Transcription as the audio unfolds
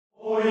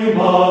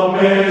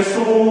맘의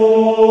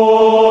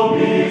숨이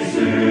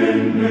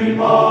씻는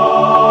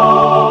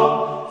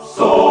밤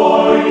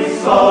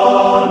소이사나고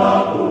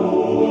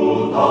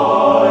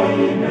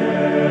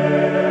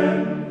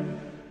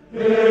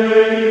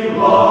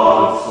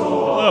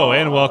Hello,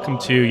 and welcome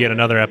to yet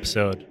another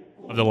episode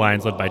of the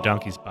Lions Led by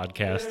Donkeys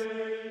podcast.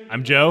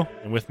 I'm Joe,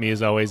 and with me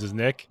as always is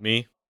Nick.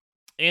 Me.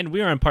 And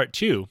we are on part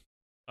 2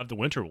 of the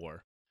Winter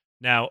War.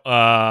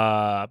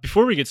 Now,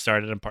 before we get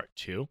started on part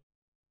 2,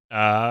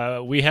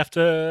 we have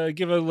to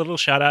give a little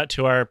shout out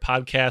to our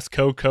podcast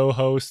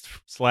co-host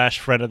 /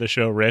 friend of the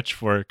show, Rich,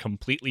 for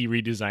completely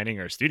redesigning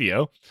our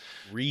studio.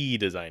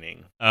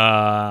 Redesigning.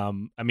 I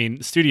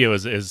mean, studio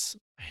is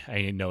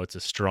I know it's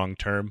a strong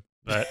term,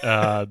 but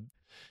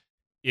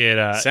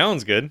it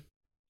sounds good.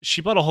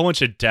 She bought a whole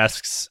bunch of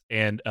desks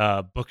and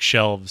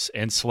bookshelves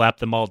and slapped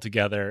them all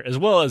together, as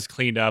well as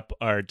cleaned up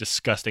our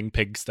disgusting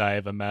pigsty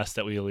of a mess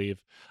that we leave.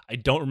 I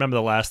don't remember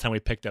the last time we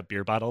picked up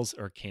beer bottles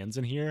or cans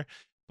in here,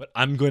 but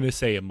I'm going to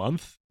say a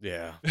month.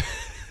 Yeah.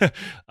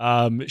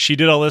 She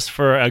did all this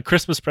for a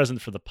Christmas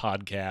present for the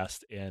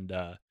podcast, and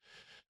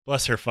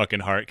bless her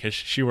fucking heart, because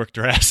she worked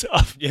her ass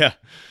off. Yeah.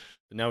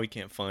 But now we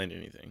can't find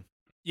anything.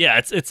 Yeah,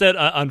 it's that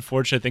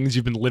unfortunate things.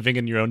 You've been living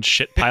in your own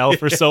shit pile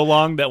for so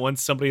long that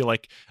once somebody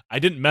I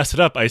didn't mess it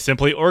up, I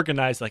simply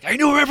organized, I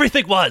knew where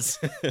everything was.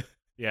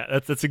 Yeah,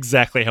 that's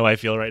exactly how I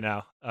feel right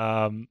now.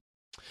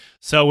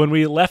 So when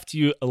we left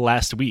you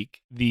last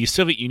week, the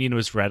Soviet Union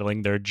was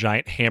rattling their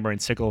giant hammer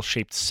and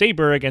sickle-shaped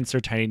saber against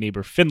their tiny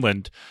neighbor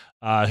Finland,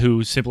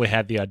 who simply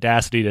had the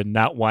audacity to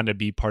not want to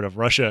be part of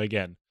Russia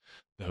again.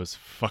 Those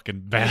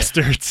fucking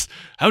bastards.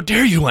 How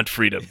dare you want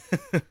freedom?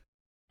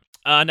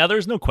 Now,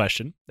 there's no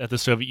question that the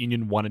Soviet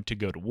Union wanted to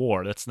go to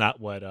war. That's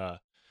not what.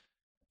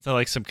 It's not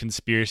like some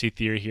conspiracy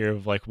theory here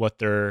of what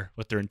their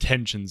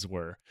intentions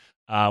were.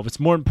 What's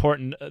more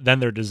important than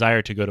their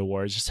desire to go to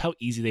war is just how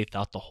easy they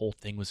thought the whole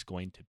thing was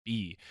going to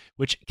be,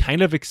 which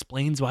kind of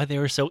explains why they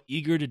were so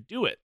eager to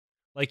do it.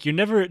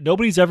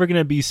 Nobody's ever going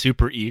to be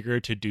super eager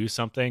to do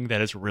something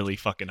that is really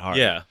fucking hard.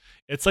 Yeah,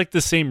 it's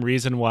the same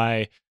reason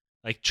why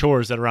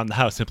chores that are around the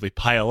house simply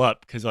pile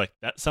up, because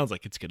that sounds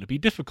like it's going to be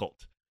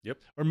difficult. Yep.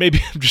 Or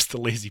maybe I'm just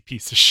a lazy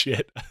piece of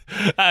shit.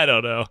 I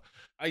don't know.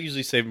 I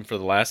usually save them for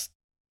the last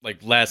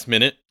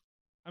minute.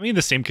 I mean,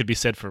 the same could be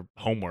said for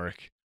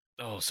homework.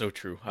 Oh, so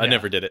true. I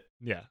never did it.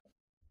 Yeah.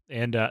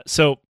 And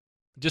so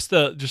just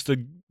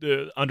to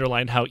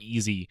underline how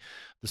easy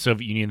the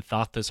Soviet Union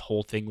thought this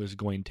whole thing was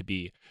going to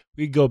be,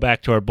 we go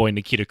back to our boy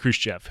Nikita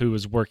Khrushchev, who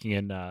was working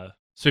in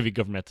Soviet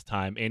government at the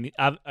time. And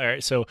all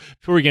right, so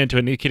before we get into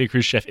it, Nikita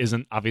Khrushchev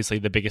isn't obviously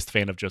the biggest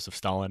fan of Joseph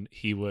Stalin.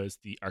 He was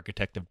the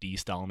architect of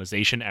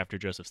de-Stalinization after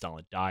Joseph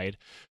Stalin died.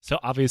 So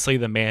obviously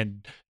the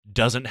man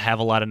doesn't have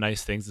a lot of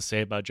nice things to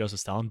say about Joseph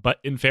Stalin, but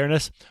in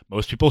fairness,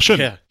 most people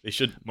shouldn't. Yeah, they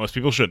should. Most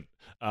people shouldn't.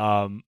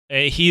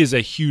 He is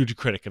a huge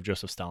critic of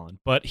Joseph Stalin,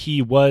 but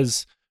he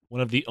was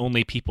one of the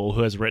only people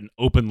who has written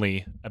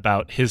openly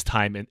about his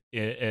time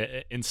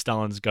in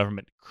Stalin's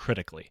government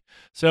critically.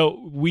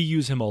 So we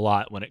use him a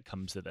lot when it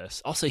comes to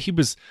this. Also, he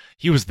was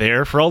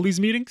there for all these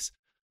meetings.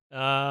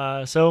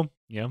 So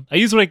I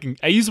use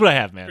what I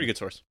have, man. Pretty good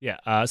source.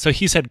 Yeah. So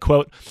he said,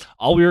 quote,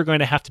 "All we were going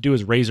to have to do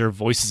is raise our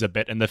voices a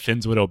bit and the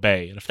Finns would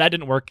obey. And if that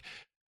didn't work,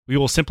 we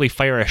will simply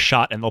fire a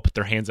shot and they'll put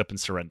their hands up and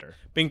surrender."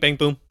 Bing, bang,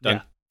 boom.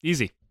 Done. Yeah.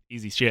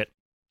 Easy shit.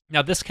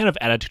 Now, this kind of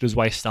attitude is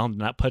why Stalin did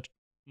not put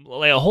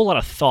a whole lot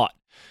of thought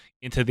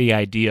into the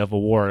idea of a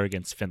war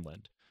against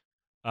Finland.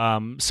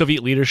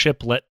 Soviet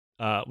leadership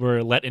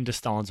were let into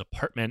Stalin's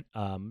apartment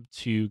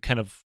to kind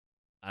of,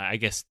 I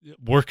guess,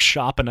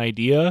 workshop an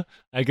idea.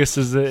 I guess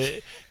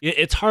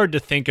it's hard to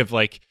think of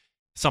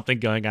something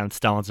going on in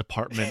Stalin's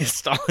apartment.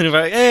 Stalin,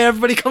 hey,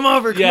 everybody, come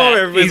over.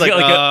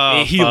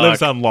 Everybody's he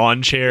lives on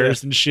lawn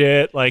chairs and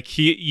shit.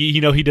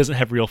 He doesn't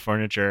have real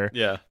furniture.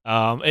 Yeah.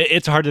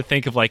 It's hard to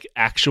think of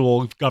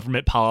actual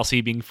government policy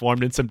being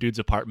formed in some dude's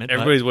apartment.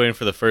 Everybody's waiting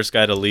for the first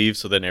guy to leave,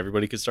 so then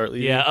everybody can start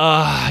leaving. Yeah.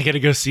 I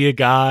gotta go see a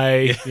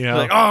guy.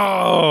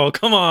 Oh,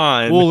 come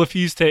on. Well, if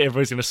he's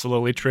everybody's gonna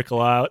slowly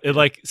trickle out. And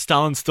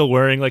Stalin's still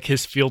wearing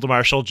his field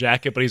marshal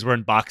jacket, but he's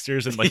wearing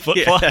boxers and flip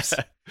flops,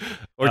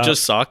 or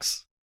just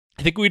socks.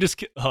 I think we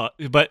just,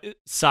 but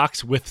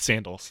socks with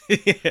sandals.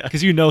 Yeah.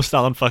 Because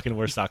Stalin fucking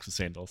wears socks with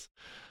sandals.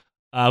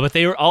 But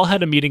they all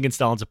had a meeting in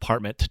Stalin's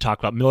apartment to talk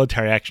about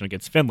military action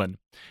against Finland.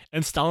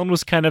 And Stalin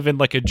was kind of in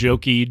a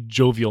jokey,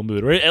 jovial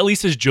mood, or at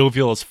least as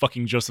jovial as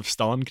fucking Joseph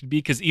Stalin could be.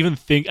 Because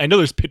I know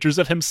there's pictures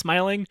of him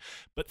smiling,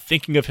 but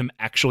thinking of him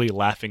actually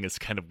laughing is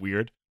kind of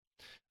weird.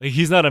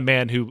 He's not a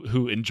man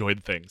who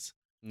enjoyed things.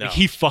 No.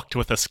 He fucked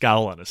with a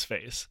scowl on his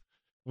face.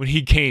 When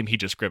he came, he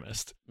just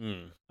grimaced.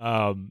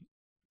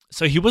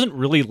 So he wasn't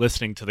really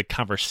listening to the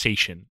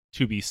conversation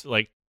to be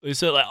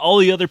all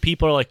the other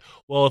people are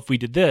well, if we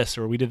did this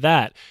or we did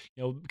that,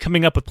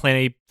 coming up with plan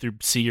A through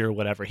C or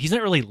whatever. He's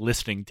not really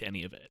listening to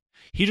any of it.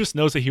 He just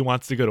knows that he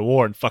wants to go to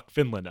war and fuck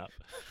Finland up.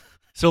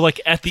 So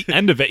at the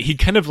end of it, he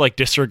kind of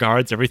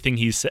disregards everything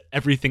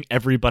everything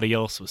everybody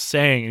else was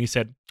saying. And he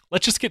said,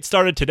 let's just get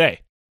started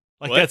today.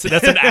 Like What?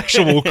 that's an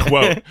actual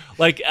quote.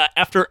 Like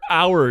after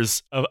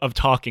hours of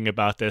talking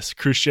about this,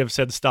 Khrushchev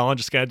said Stalin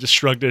just kind of just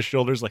shrugged his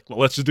shoulders like, well,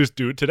 let's just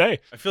do it today.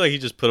 I feel like he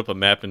just put up a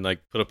map and like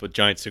put up a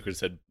giant sticker and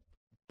said,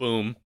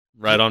 "Boom,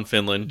 right on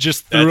Finland."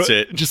 Just That's threw,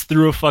 it. Just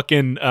threw a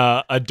fucking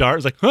a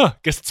dart. It's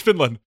like, guess it's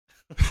Finland.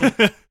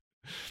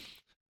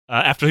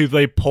 After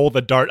they pull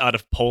the dart out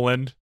of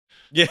Poland.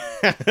 Yeah.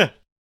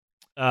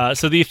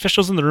 So the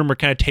officials in the room were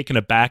kind of taken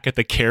aback at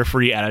the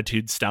carefree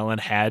attitude Stalin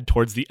had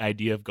towards the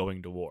idea of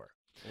going to war.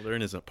 Well, they're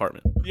in his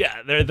apartment.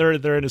 Yeah,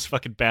 they're in his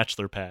fucking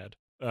bachelor pad.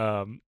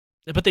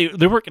 But they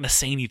weren't going to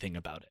say anything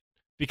about it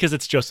because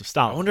it's Joseph I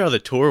Stalin. wonder how the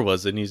tour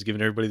was, and he's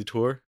giving everybody the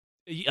tour.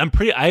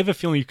 I have a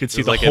feeling you could see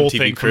It was the like whole MTV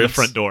thing from the Cribs?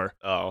 front door.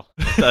 Oh,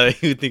 I thought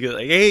he would think of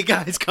like, "Hey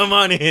guys, come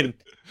on in.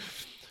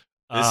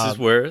 This is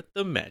where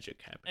the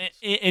magic happens."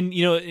 And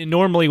you know,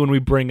 normally when we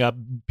bring up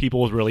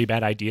people with really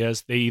bad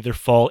ideas, they either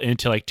fall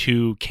into like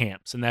two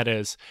camps, and that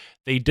is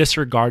they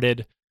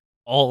disregarded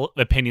all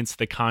opinions to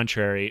the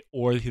contrary,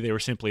 or they were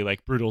simply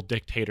like brutal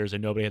dictators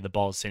and nobody had the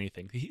balls to say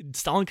anything.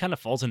 Stalin kind of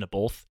falls into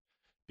both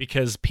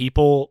because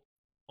people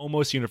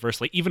almost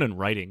universally, even in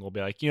writing, will be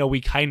like, you know, we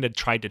kind of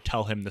tried to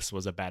tell him this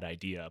was a bad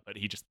idea, but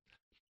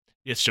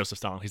it's Joseph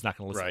Stalin. He's not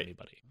going to listen to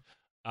anybody.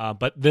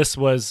 But this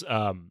was,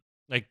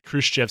 like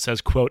Khrushchev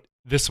says, quote,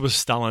 "This was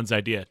Stalin's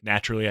idea.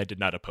 Naturally, I did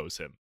not oppose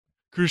him."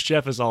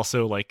 Khrushchev is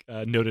also like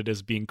noted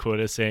as being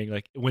quoted as saying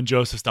like, "When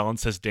Joseph Stalin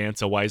says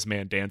dance, a wise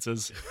man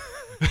dances,"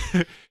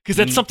 because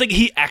that's something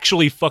he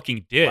actually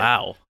fucking did.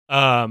 Wow.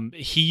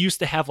 He used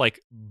to have like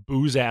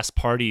booze ass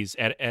parties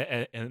at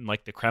in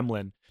like the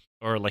Kremlin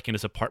or like in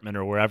his apartment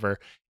or wherever,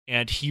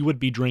 and he would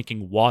be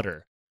drinking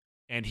water,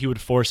 and he would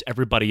force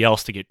everybody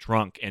else to get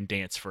drunk and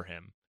dance for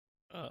him.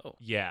 Oh.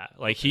 Yeah,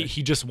 like Okay.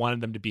 he just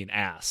wanted them to be an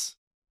ass.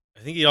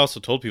 I think he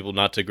also told people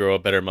not to grow a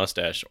better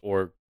mustache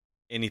or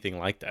anything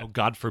like that. Oh,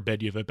 God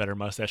forbid you have a better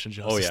mustache than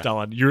Joseph Oh, yeah.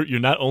 Stalin. You're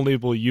not only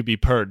will you be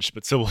purged,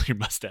 but so will your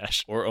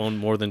mustache. Or own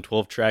more than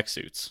 12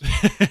 tracksuits.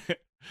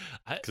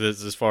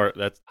 Because as far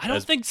that's I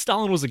don't think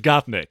Stalin was a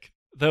gopnik,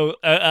 though.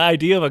 An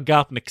idea of a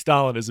gopnik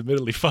Stalin is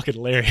admittedly fucking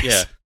hilarious.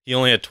 Yeah, he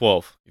only had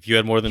 12. If you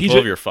had more than He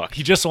 12, ju- you're fucked.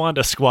 He just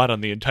wanted to squat on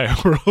the entire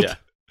world.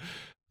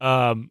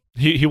 Yeah.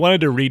 He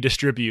wanted to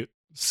redistribute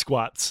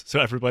squats so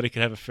everybody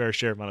could have a fair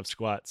share amount of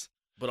squats.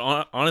 But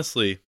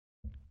honestly,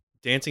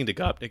 dancing to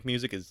Gopnik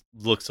music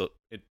looks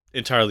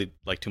entirely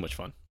like too much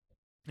fun.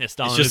 Yeah,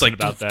 Stalin It's just isn't like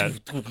about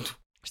that.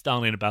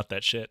 Stalin ain't about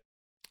that shit.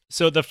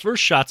 So the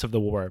first shots of the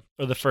war,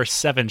 or the first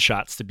 7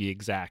 shots to be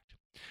exact,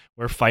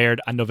 were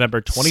fired on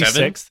November 26th.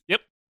 7?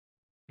 Yep.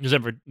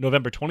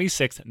 November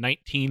 26th,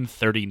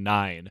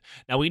 1939.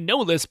 Now we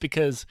know this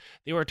because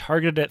they were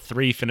targeted at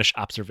 3 Finnish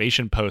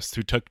observation posts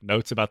who took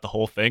notes about the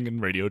whole thing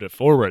and radioed it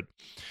forward.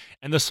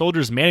 And the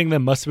soldiers manning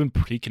them must have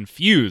been pretty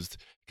confused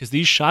because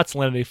these shots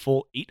landed a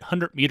full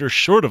 800 meters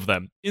short of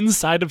them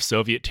inside of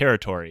Soviet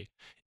territory.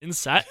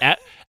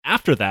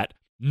 After that,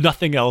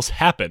 nothing else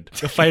happened.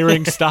 The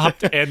firing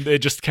stopped and it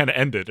just kind of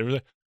ended. It was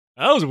like,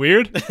 that was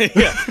weird.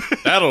 Yeah,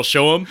 that'll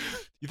show him.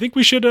 You think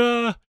we should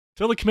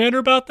tell the commander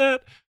about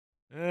that?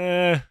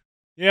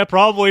 Yeah,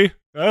 probably.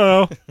 I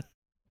don't know.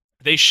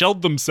 They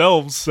shelled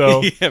themselves,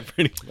 so Yeah,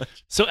 pretty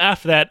much. So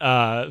after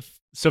that,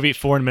 Soviet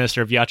Foreign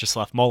Minister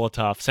Vyacheslav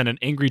Molotov sent an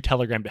angry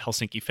telegram to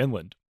Helsinki,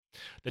 Finland.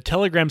 The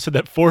telegram said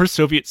that 4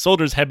 Soviet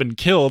soldiers had been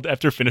killed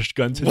after Finnish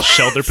guns had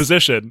shelled their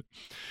position.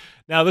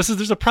 Now, there's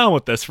a problem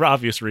with this for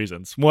obvious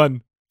reasons.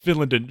 1,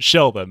 Finland didn't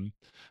shell them,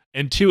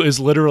 and 2, is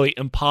literally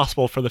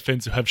impossible for the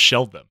Finns to have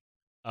shelled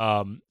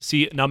them.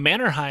 See, now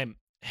Mannerheim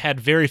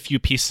had very few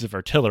pieces of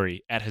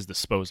artillery at his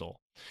disposal.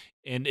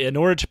 And in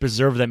order to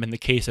preserve them in the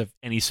case of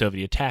any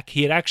Soviet attack,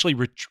 he had actually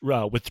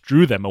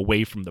withdrew them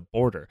away from the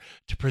border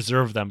to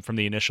preserve them from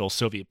the initial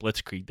Soviet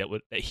blitzkrieg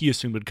that he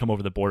assumed would come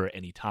over the border at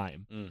any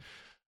time.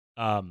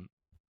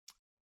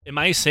 Am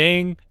I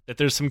saying that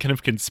there's some kind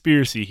of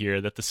conspiracy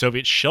here that the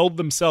Soviets shelled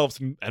themselves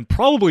and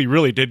probably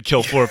really did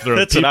kill 4 of their own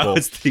That's what I people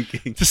was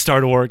thinking. to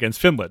start a war against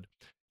Finland?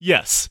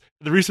 Yes.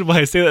 The reason why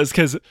I say that is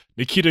because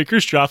Nikita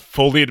Khrushchev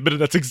fully admitted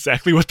that's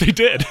exactly what they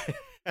did.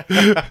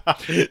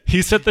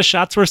 He said the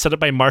shots were set up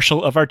by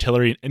Marshal of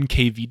Artillery and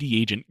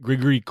KVD agent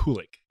Grigory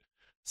Kulik.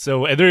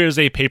 So and there is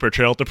a paper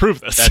trail to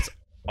prove this. That's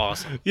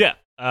awesome. Yeah.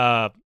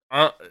 I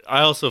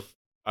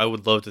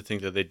would love to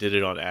think that they did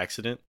it on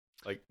accident.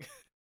 Like,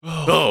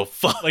 oh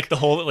fuck! Like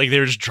they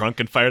were just drunk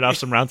and fired off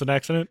some rounds on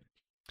accident.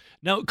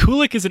 Now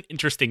Kulik is an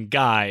interesting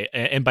guy,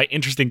 and by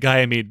interesting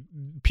guy I mean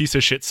piece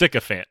of shit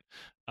sycophant.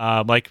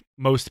 Like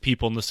most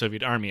people in the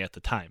Soviet army at the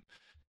time,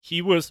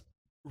 he was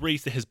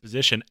raised to his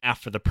position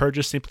after the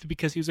purges simply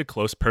because he was a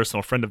close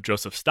personal friend of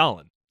Joseph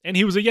Stalin, and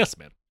he was a yes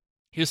man.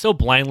 He was so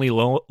blindly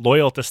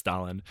loyal to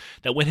Stalin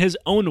that when his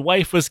own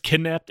wife was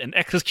kidnapped and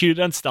executed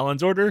on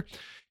Stalin's order,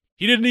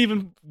 he didn't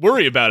even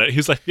worry about it. He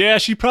was like, yeah,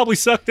 she probably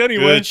sucked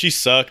anyway. Good, she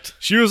sucked.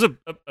 She was a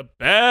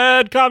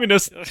bad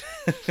communist.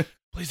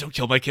 Please don't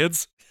kill my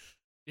kids.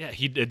 Yeah,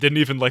 he didn't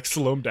even like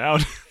slow him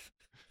down.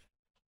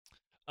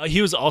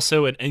 He was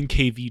also an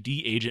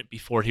NKVD agent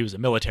before he was a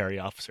military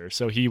officer,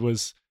 so he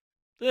was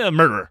a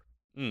murderer,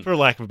 for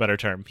lack of a better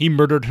term. He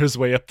murdered his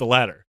way up the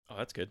ladder. Oh,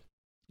 that's good.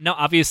 Now,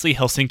 obviously,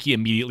 Helsinki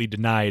immediately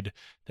denied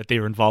that they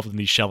were involved in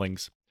these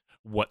shellings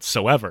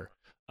whatsoever.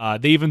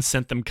 They even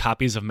sent them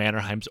copies of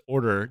Mannerheim's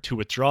order to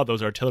withdraw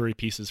those artillery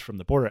pieces from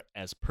the border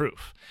as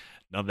proof.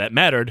 None of that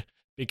mattered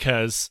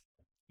because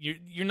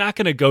you're not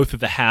going to go through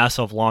the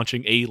hassle of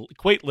launching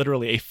quite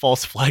literally a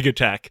false flag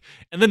attack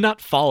and then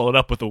not follow it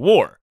up with a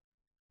war.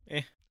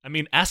 I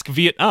mean, ask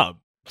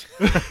Vietnam.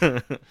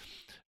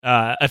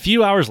 A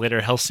few hours later,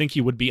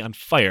 Helsinki would be on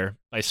fire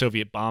by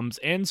Soviet bombs,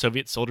 and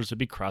Soviet soldiers would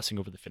be crossing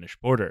over the Finnish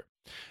border.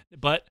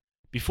 But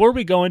before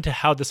we go into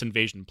how this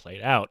invasion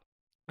played out,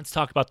 let's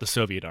talk about the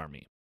Soviet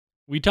army.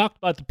 We talked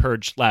about the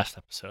Purge last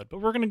episode, but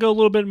we're going to go a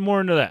little bit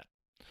more into that.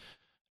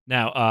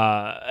 Now,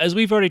 as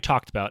we've already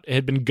talked about, it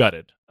had been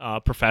gutted.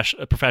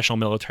 Professional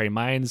military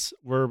minds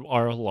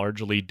are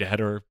largely dead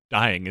or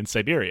dying in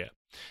Siberia.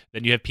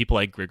 Then you have people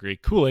like Grigory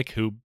Kulik,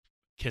 who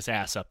kiss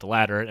ass up the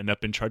ladder and end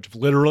up in charge of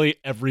literally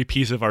every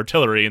piece of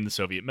artillery in the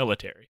Soviet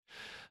military.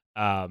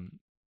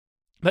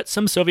 But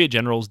some Soviet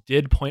generals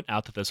did point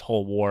out that this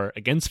whole war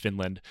against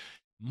Finland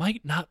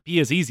might not be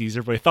as easy as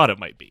everybody thought it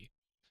might be.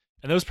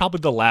 And that was probably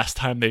the last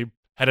time they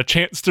had a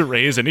chance to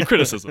raise any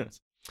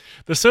criticisms.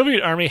 The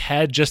Soviet army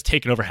had just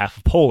taken over half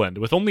of Poland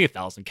with only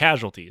 1,000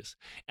 casualties,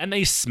 and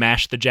they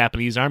smashed the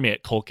Japanese army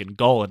at Kholkhin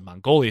Gol in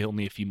Mongolia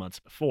only a few months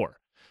before.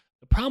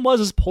 The problem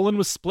was Poland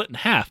was split in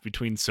half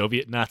between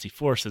Soviet and Nazi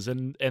forces,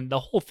 and the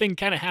whole thing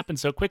kind of happened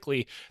so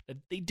quickly that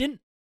they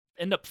didn't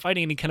end up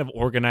fighting any kind of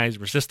organized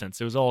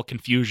resistance. It was all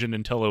confusion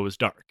until it was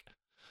dark.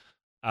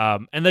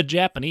 And the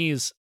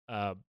Japanese,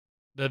 the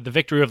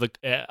victory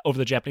over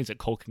the Japanese at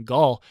Kholkhin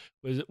Gol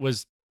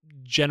was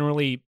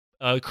generally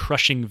a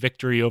crushing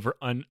victory over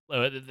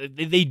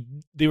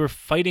they were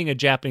fighting a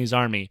Japanese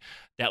army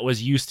that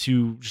was used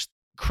to just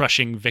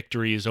crushing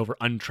victories over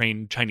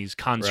untrained Chinese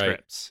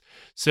conscripts.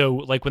 Right. So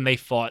like when they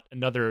fought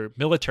another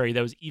military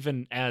that was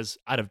even as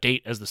out of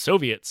date as the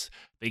Soviets,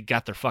 they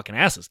got their fucking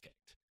asses kicked.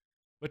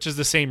 Which is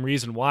the same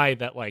reason why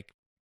that like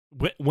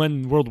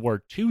when World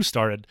War II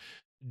started,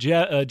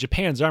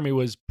 Japan's army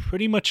was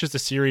pretty much just a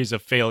series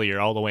of failure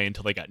all the way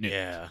until they got nuked.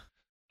 Yeah.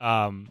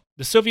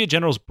 The Soviet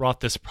generals brought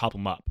this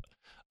problem up.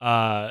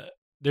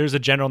 There's a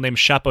general named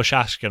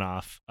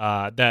Shaposhashkinov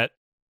that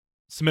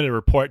submitted a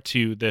report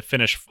to the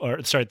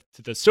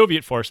to the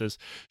Soviet forces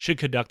should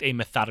conduct a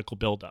methodical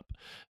buildup.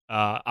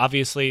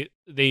 Obviously,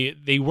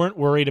 they weren't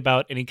worried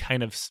about any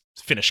kind of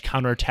Finnish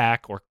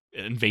counterattack or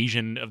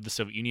invasion of the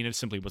Soviet Union. It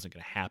simply wasn't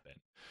going to happen.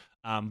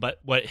 But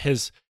what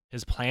his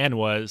plan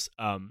was,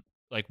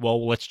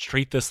 let's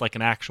treat this like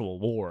an actual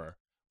war.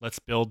 Let's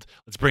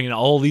bring in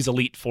all these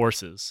elite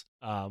forces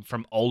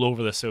from all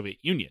over the Soviet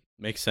Union.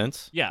 Makes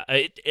sense. Yeah,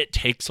 it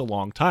takes a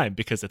long time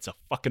because it's a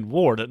fucking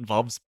war that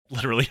involves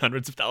literally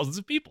hundreds of thousands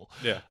of people.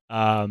 Yeah.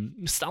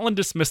 Stalin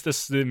dismissed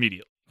this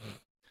immediately.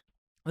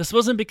 This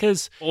wasn't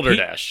because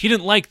he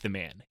didn't like the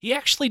man. He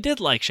actually did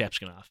like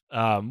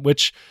Shapskinov,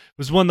 which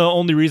was one of the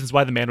only reasons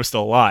why the man was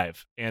still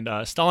alive. And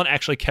Stalin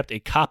actually kept a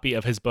copy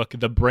of his book,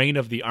 The Brain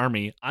of the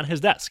Army, on his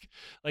desk.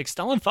 Like,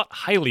 Stalin thought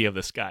highly of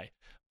this guy,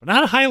 but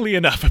not highly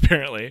enough,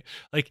 apparently.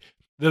 Like,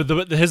 his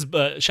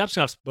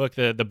Shapskinov's book,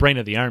 The Brain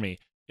of the Army,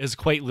 is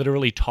quite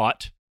literally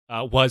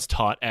was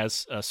taught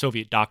as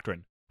Soviet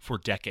doctrine for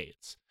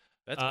decades.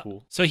 That's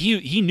cool. So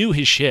he knew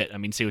his shit. I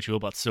mean, say what you will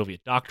about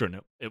Soviet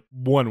doctrine. It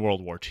won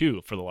World War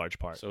II for the large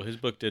part. So his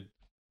book did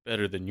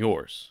better than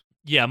yours.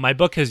 Yeah, my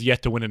book has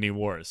yet to win any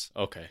wars.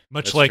 Okay.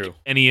 Much like true.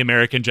 Any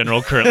American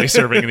general currently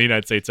serving in the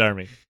United States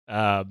Army.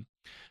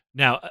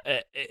 Now,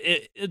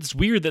 it's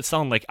weird that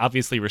Stalin,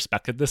 obviously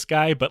respected this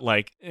guy, but,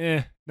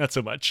 not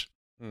so much.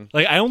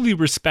 Like, I only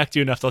respect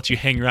you enough to let you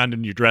hang around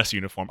in your dress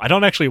uniform. I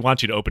don't actually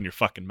want you to open your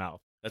fucking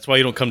mouth. That's why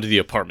you don't come to the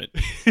apartment.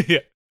 Yeah.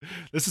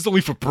 This is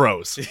only for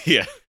bros.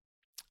 Yeah.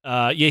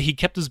 He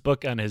kept his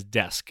book on his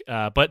desk,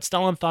 but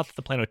Stalin thought that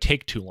the plan would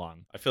take too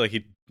long. I feel like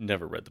he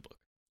never read the book.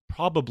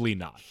 Probably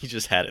not. He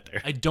just had it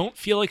there. I don't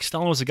feel like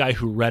Stalin was a guy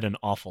who read an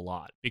awful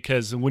lot,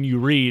 because when you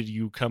read,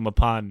 you come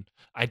upon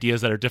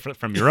ideas that are different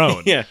from your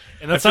own. Yeah.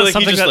 And that's I feel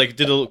like he just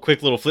did a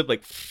quick little flip,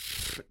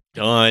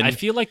 done. I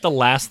feel like the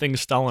last thing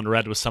Stalin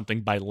read was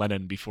something by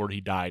Lenin before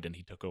he died and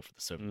he took over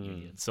the Soviet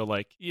Union.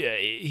 So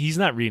he's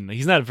not reading.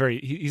 He's not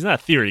a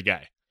theory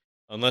guy.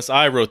 Unless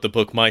I wrote the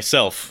book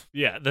myself.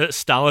 Yeah,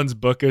 Stalin's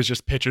book is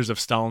just pictures of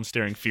Stalin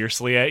staring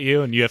fiercely at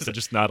you, and you have to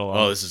just nod along.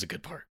 Oh, this is a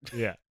good part.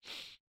 Yeah.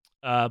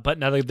 But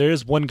now there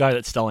is one guy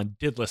that Stalin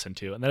did listen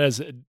to, and that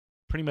is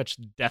pretty much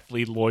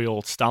deathly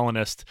loyal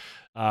Stalinist,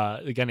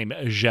 a guy named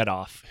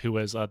Zhedov, who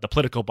was the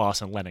political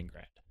boss in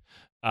Leningrad.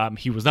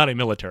 He was not a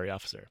military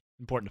officer.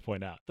 Important to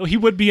point out. Though he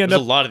would be There's a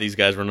lot of these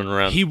guys running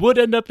around. He would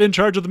end up in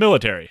charge of the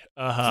military.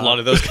 There's a lot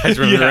of those guys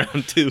running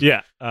around, too.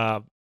 Yeah.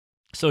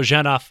 So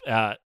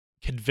Zhedov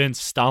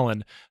convinced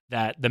Stalin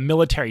that the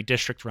military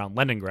district around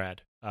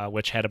Leningrad,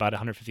 which had about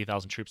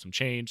 150,000 troops, some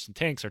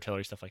tanks,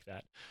 artillery, stuff like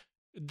that,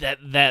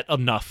 that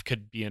enough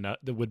could be enough.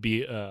 That would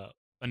be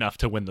enough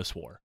to win this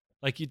war.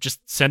 Like, you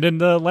just send in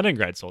the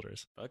Leningrad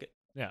soldiers. Okay.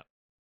 Yeah.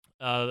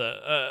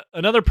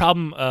 Another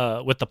problem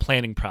with the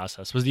planning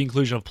process was the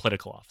inclusion of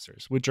political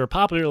officers, which are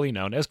popularly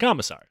known as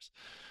commissars.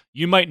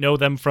 You might know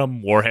them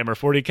from Warhammer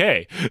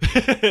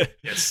 40K.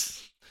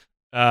 Yes.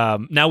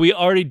 Now, we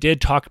already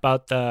did talk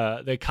about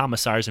the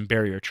commissars and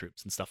barrier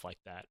troops and stuff like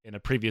that in a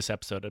previous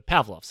episode of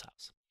Pavlov's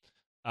House.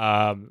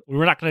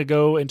 We're not going to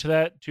go into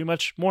that too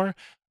much more.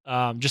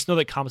 Just know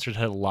that commissars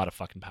had a lot of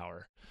fucking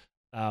power.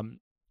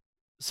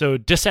 So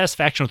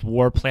dissatisfaction with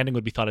war planning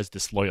would be thought as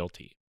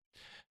disloyalty.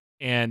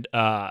 And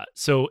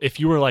so if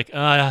you were like,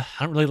 I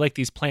don't really like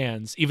these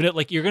plans, even if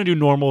like you're going to do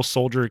normal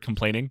soldier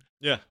complaining.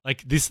 Yeah.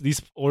 Like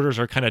these orders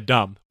are kind of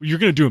dumb. You're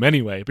going to do them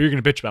anyway, but you're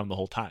going to bitch about them the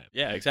whole time.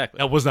 Yeah, exactly.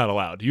 That was not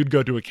allowed. You'd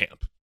go to a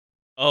camp.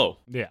 Oh.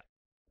 Yeah.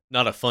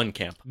 Not a fun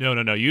camp. No.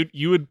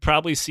 You would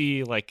probably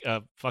see like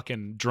a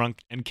fucking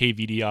drunk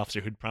NKVD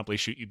officer who'd probably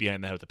shoot you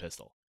behind the head with a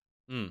pistol.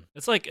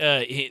 It's like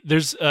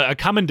there's a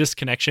common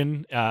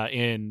disconnection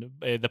in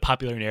the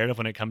popular narrative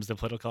when it comes to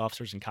political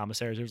officers and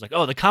commissaries. There's like,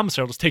 oh, the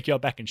commissar will just take you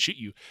out back and shoot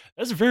you.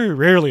 That's very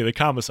rarely the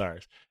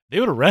commissars. They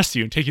would arrest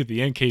you and take you to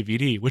the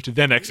NKVD, which would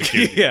then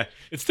execute you. Yeah.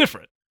 It's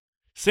different.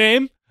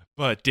 Same,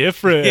 but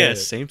different. Yeah,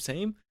 same.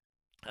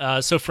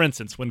 So, for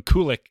instance, when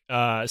Kulik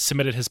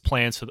submitted his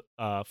plans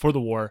for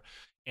the war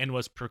and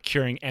was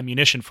procuring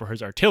ammunition for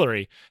his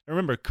artillery,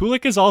 remember,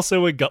 Kulik is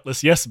also a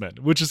gutless yes-man,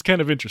 which is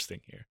kind of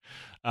interesting here.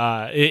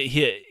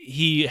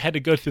 He had to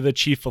go through the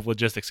chief of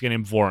logistics, a guy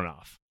named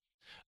Voronov.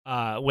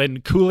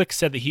 When Kulik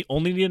said that he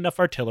only needed enough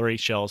artillery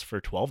shells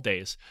for 12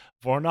 days,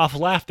 Voronov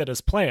laughed at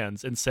his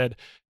plans and said,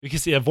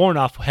 because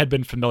Voronov had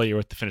been familiar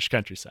with the Finnish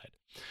countryside.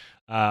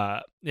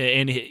 And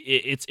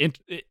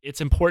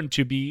it's important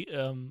to be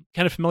kind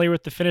of familiar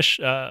with the Finnish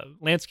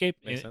landscape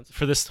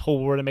for this whole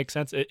war to make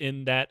sense,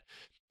 in that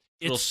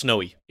it's a little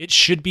snowy. It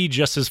should be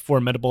just as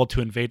formidable to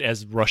invade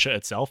as Russia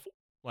itself.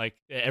 Like,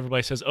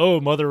 everybody says,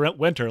 oh, Mother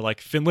Winter, like,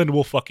 Finland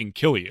will fucking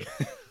kill you.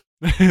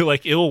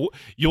 Like, you'll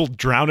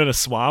drown in a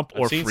swamp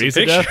or freeze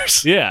to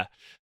death. Yeah.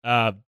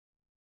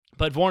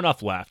 But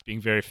Voronov laughed,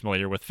 being very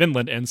familiar with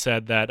Finland, and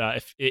said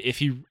that if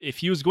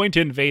he was going to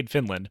invade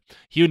Finland,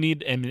 he would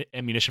need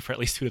ammunition for at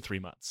least 2 to 3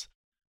 months.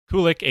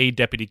 Kulik, a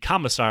deputy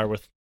commissar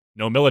with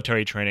no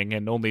military training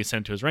and only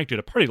sent to his rank due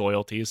to party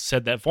loyalties,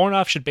 said that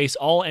Voronov should base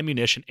all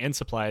ammunition and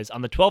supplies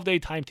on the 12-day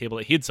timetable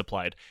that he had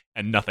supplied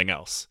and nothing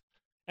else.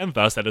 And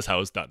thus, that is how it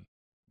was done.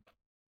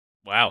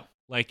 Wow.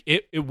 Like,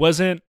 it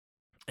wasn't...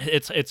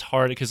 It's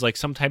hard because, like,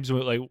 sometimes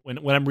when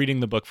I'm reading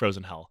the book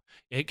Frozen Hell,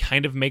 it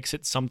kind of makes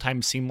it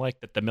sometimes seem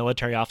like that the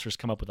military officers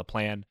come up with a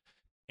plan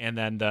and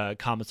then the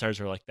commissars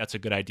are like, that's a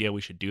good idea,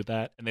 we should do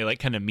that. And they, like,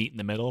 kind of meet in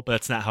the middle, but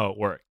that's not how it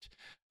worked.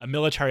 A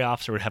military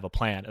officer would have a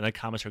plan, and the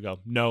commissar would go,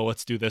 no,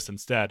 let's do this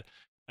instead.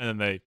 And then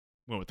they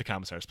went with the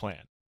commissar's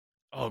plan.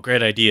 Oh,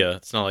 great idea.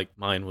 It's not like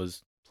mine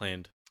was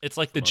planned. It's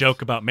like the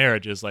joke about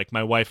marriages. Like,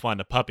 my wife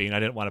wanted a puppy, and I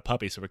didn't want a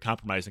puppy, so we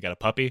compromised and got a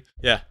puppy.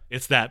 Yeah.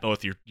 It's that, but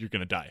with you're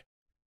going to die.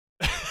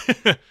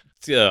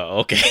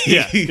 Okay.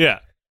 Yeah.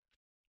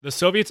 The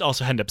Soviets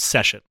also had an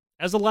obsession,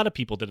 as a lot of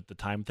people did at the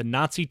time, with the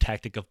Nazi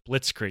tactic of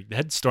blitzkrieg that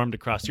had stormed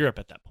across Europe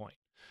at that point.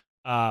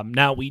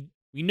 Now, we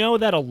know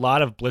that a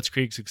lot of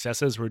blitzkrieg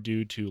successes were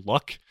due to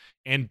luck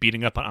and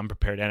beating up on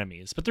unprepared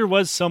enemies, but there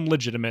was some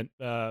legitimate,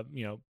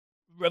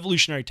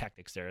 revolutionary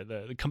tactics there,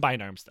 the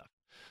combined arms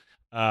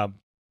stuff.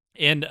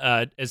 And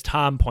as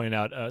Tom pointed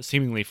out,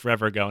 seemingly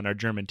forever ago in our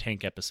German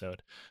tank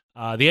episode,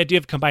 the idea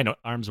of combined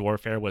arms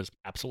warfare was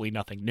absolutely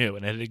nothing new,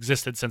 and it had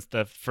existed since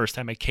the first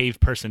time a cave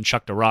person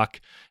chucked a rock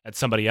at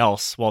somebody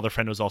else while their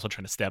friend was also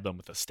trying to stab them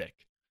with a stick.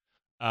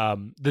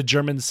 The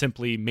Germans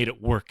simply made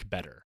it work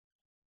better.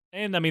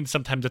 And, I mean,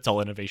 sometimes that's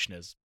all innovation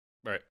is.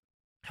 Right.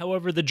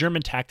 However, the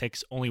German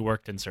tactics only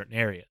worked in certain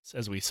areas,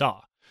 as we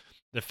saw.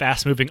 The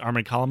fast-moving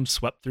armored column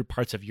swept through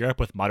parts of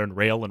Europe with modern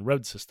rail and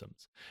road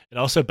systems. It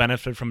also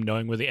benefited from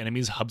knowing where the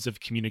enemy's hubs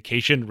of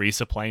communication,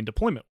 resupply, and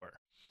deployment were.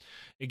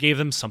 It gave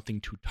them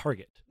something to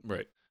target.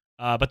 Right.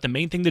 But the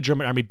main thing the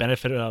German army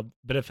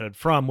benefited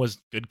from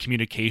was good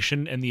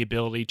communication and the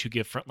ability to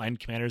give frontline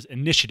commanders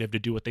initiative to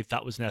do what they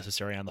thought was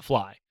necessary on the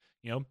fly.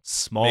 You know,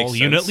 small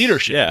unit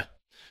leadership. Yeah.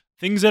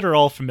 Things that are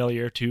all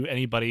familiar to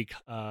anybody,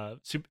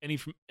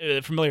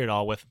 familiar at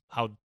all with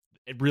how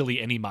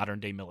really any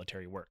modern-day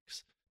military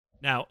works.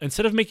 Now,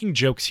 instead of making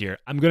jokes here,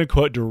 I'm going to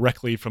quote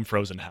directly from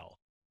Frozen Hell,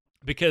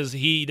 because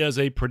he does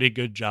a pretty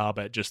good job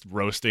at just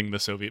roasting the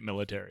Soviet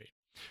military.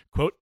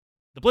 Quote,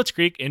 "The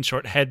Blitzkrieg, in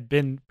short, had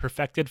been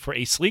perfected for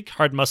a sleek,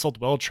 hard-muscled,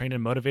 well-trained,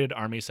 and motivated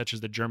army such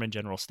as the German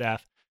General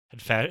Staff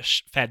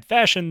had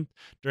fashioned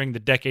during the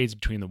decades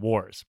between the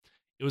wars.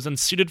 It was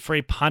unsuited for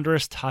a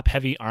ponderous,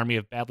 top-heavy army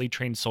of badly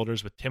trained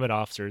soldiers with timid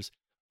officers,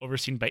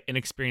 overseen by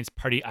inexperienced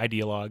party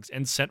ideologues,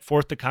 and sent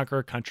forth to conquer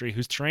a country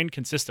whose terrain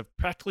consists of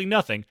practically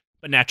nothing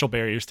but natural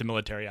barriers to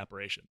military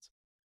operations."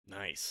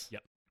 Nice.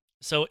 Yep.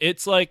 So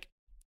it's like,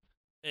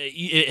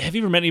 have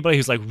you ever met anybody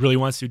who's like really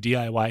wants to do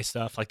DIY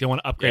stuff? Like they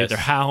want to upgrade their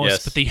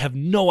house, but they have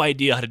no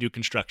idea how to do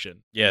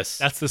construction. Yes.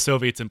 That's the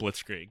Soviets in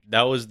Blitzkrieg.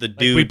 That was the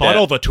dude. We bought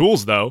all the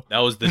tools, though. That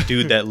was the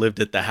dude that lived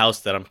at the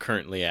house that I'm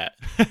currently at.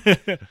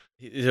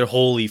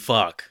 Holy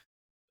fuck.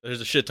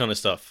 There's a shit ton of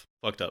stuff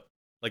fucked up.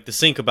 Like the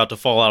sink about to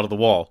fall out of the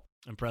wall.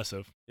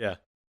 Impressive. Yeah.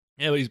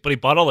 Yeah, but he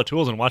bought all the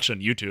tools and watched it on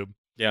YouTube.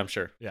 Yeah, I'm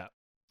sure. Yeah.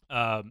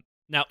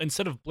 Now,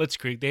 instead of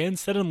blitzkrieg, they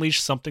instead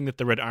unleashed something that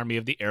the Red Army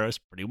of the era is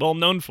pretty well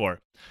known for: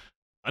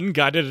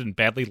 unguided and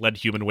badly led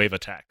human wave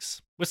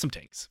attacks with some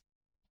tanks.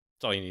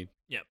 That's all you need.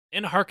 Yeah,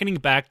 and harkening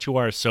back to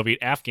our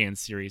Soviet-Afghan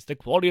series, the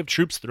quality of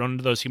troops thrown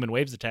into those human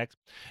waves attacks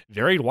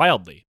varied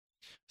wildly.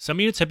 Some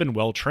units had been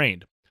well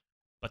trained,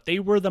 but they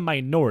were the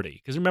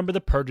minority. Because remember,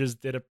 the purges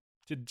did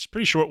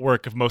pretty short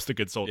work of most of the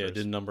good soldiers. Yeah,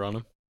 did a number on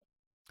them.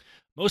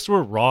 Most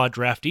were raw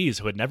draftees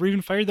who had never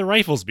even fired their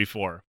rifles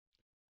before,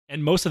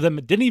 and most of them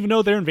didn't even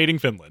know they're invading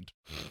Finland.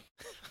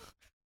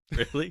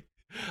 Really?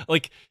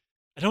 Like,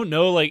 I don't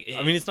know. Like,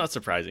 I mean, it's not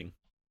surprising.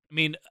 I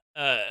mean,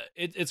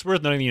 it's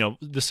worth noting. You know,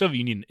 the Soviet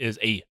Union is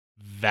a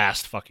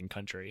vast fucking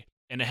country,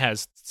 and it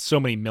has so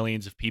many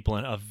millions of people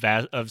and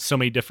of so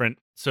many different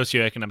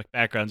socioeconomic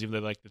backgrounds. Even though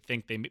they like to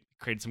think they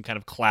created some kind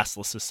of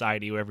classless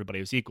society where everybody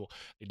was equal,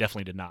 they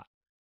definitely did not.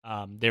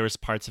 There was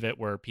parts of it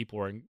where people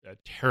were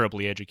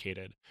terribly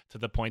educated to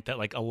the point that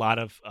like a lot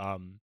of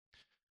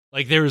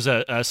like there was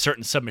a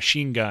certain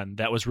submachine gun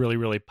that was really,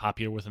 really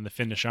popular within the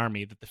Finnish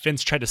army that the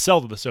Finns tried to sell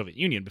to the Soviet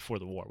Union before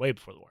the war, way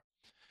before the war.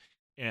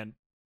 And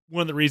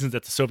one of the reasons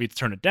that the Soviets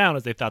turned it down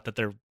is they thought that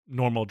their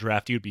normal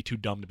draftee would be too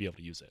dumb to be able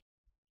to use it.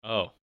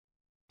 Oh.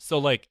 So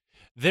like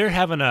they're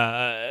having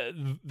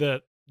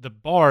the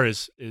bar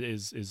is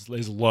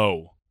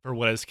low for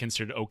what is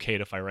considered okay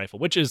to fire a rifle,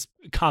 which is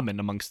common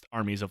amongst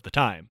armies of the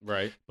time.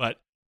 Right. But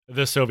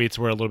the Soviets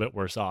were a little bit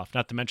worse off.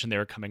 Not to mention they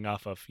were coming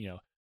off of,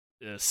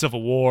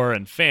 civil war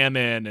and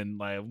famine and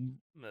like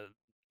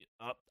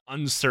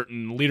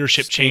uncertain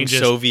leadership changes.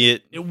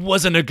 Soviet. It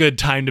wasn't a good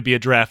time to be a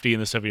draftee in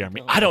the Soviet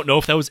army. I don't know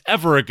if that was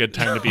ever a good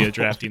time to be a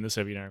draftee in the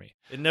Soviet army.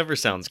 It never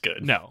sounds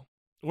good. No.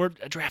 Or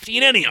a draftee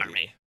in any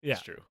army. Yeah.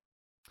 That's true.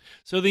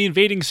 So the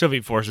invading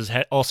Soviet forces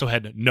also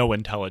had no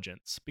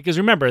intelligence. Because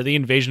remember, the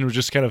invasion was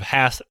just kind of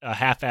a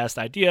half-assed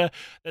idea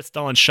that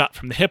Stalin shot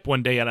from the hip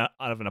one day out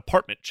of an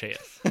apartment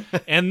chase.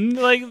 And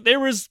like there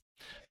was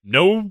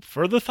no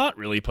further thought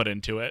really put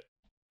into it.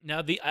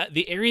 Now, the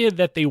area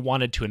that they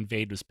wanted to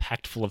invade was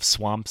packed full of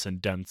swamps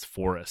and dense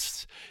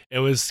forests. It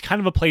was kind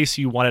of a place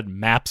you wanted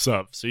maps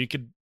of, so you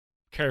could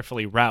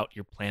carefully route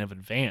your plan of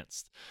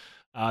advance.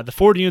 The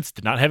forward units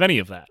did not have any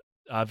of that.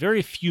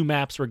 Very few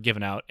maps were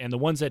given out, and the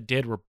ones that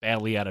did were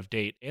badly out of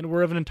date and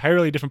were of an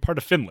entirely different part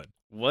of Finland.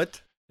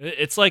 What?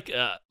 It's like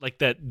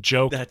that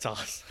joke. That's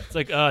awesome. It's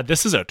like,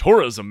 this is a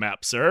tourism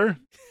map, sir.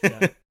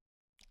 Yeah.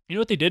 You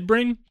know what they did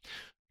bring?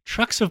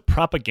 Trucks of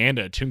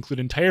propaganda to include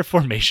entire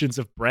formations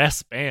of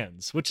brass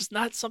bands, which is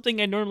not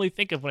something I normally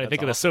think of when I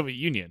think of the Soviet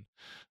Union.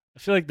 I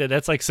feel like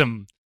that's like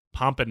some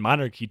pomp and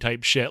monarchy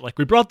type shit. Like,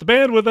 we brought the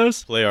band with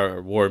us. Play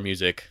our war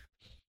music.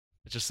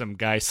 It's just some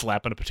guy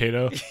slapping a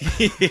potato.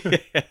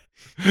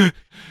 Yeah.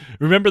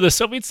 Remember, the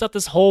Soviets thought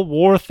this whole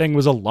war thing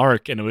was a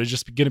lark, and it was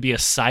just going to be a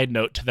side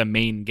note to the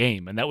main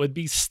game, and that would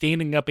be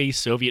standing up a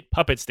Soviet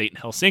puppet state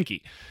in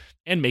Helsinki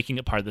and making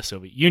it part of the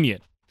Soviet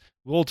Union.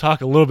 We'll talk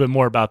a little bit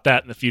more about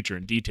that in the future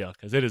in detail,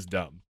 because it is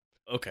dumb.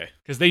 Okay.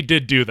 Because they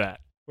did do that,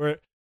 where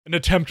an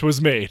attempt was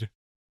made.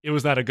 It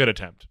was not a good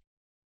attempt.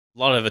 A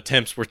lot of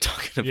attempts we're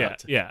talking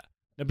about. Yeah.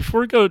 Now,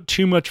 before we go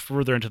too much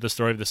further into the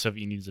story of the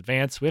Soviet Union's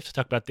advance, we have to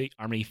talk about the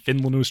army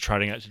Finland was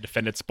trotting out to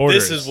defend its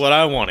borders. This is what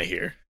I want to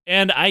hear.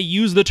 And I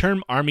use the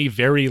term army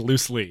very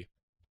loosely.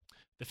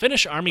 The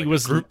Finnish army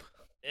was a group?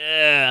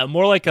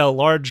 More like a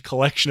large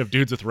collection of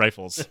dudes with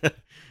rifles.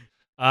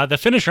 The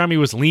Finnish army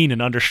was lean and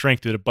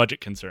understrength due to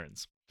budget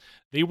concerns.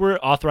 They were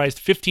authorized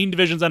 15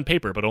 divisions on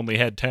paper, but only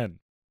had 10.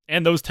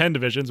 And those 10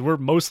 divisions were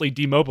mostly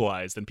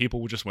demobilized, and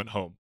people just went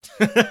home.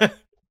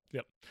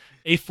 Yep.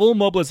 A full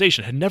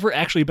mobilization had never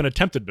actually been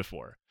attempted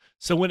before.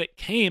 So when it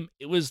came,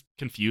 it was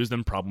confused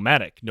and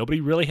problematic. Nobody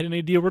really had any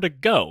idea where to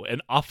go,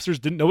 and officers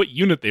didn't know what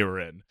unit they were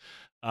in.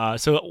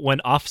 So when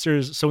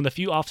the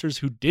few officers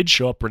who did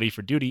show up ready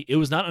for duty, it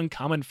was not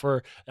uncommon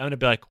for them to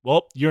be like,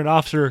 well, you're an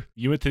officer,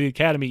 you went to the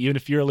academy, even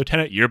if you're a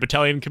lieutenant, you're a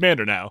battalion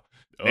commander now.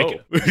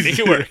 Make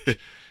it work.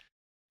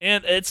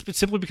 And it's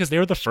simply because they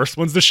were the first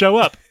ones to show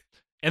up.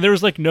 And there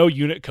was like no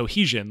unit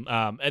cohesion.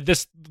 And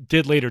this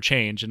did later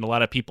change, and a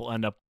lot of people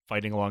end up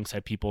fighting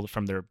alongside people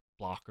from their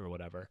block or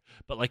whatever.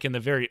 But like in the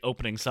very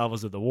opening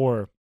salvos of the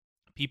war,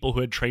 people who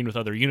had trained with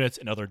other units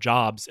and other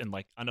jobs and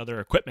like on other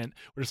equipment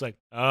were just like,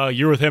 oh,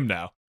 you're with him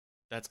now.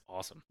 That's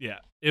awesome. Yeah.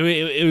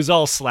 It was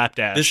all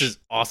slapdash. This is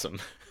awesome.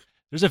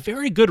 There's a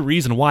very good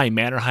reason why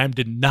Mannerheim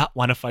did not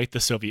want to fight the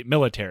Soviet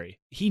military.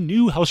 He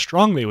knew how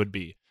strong they would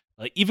be.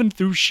 Like even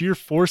through sheer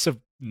force of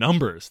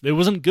numbers, it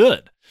wasn't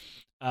good.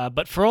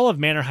 But for all of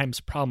Mannerheim's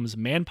problems,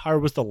 manpower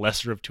was the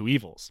lesser of two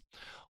evils.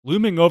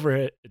 Looming over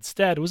it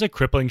instead was a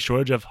crippling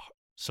shortage of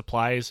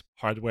supplies,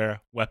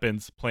 hardware,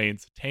 weapons,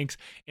 planes, tanks,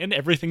 and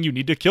everything you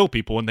need to kill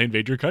people when they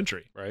invade your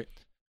country. Right.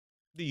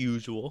 The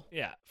usual.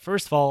 Yeah.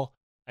 First of all,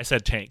 I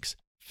said tanks.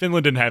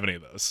 Finland didn't have any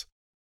of those.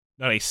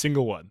 Not a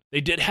single one.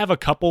 They did have a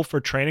couple for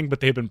training,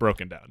 but they had been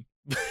broken down.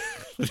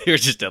 They were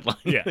just dead lying.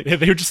 Yeah,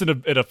 they were just in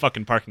a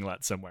fucking parking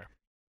lot somewhere.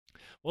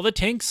 Well, the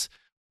tanks,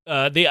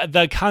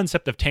 the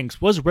concept of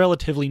tanks was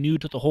relatively new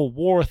to the whole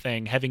war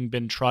thing, having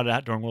been trotted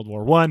out during World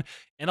War I,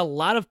 and a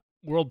lot of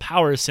world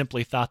powers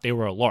simply thought they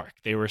were a lark.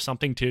 They were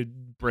something to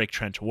break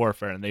trench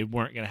warfare, and they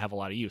weren't going to have a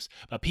lot of use.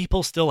 But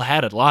people still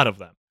had a lot of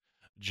them,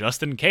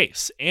 just in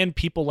case. And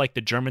people like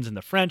the Germans and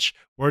the French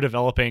were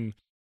developing,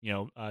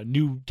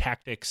 new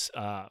tactics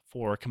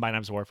for combined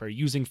arms warfare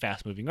using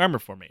fast-moving armor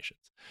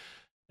formations.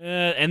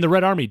 And the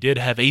Red Army did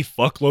have a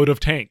fuckload of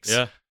tanks.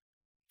 Yeah.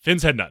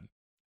 Finns had none.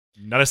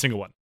 Not a single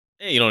one.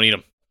 Hey, you don't need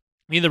them.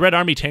 I mean, the Red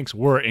Army tanks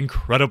were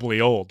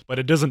incredibly old, but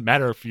it doesn't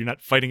matter if you're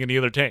not fighting any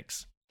other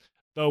tanks.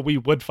 Though we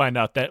would find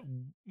out that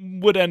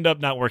would end up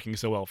not working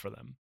so well for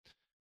them.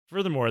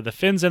 Furthermore, the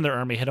Finns and their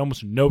army had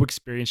almost no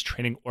experience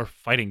training or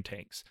fighting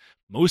tanks.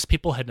 Most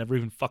people had never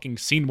even fucking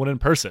seen one in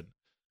person.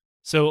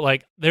 So,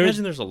 like,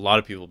 Imagine there's a lot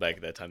of people back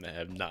at that time that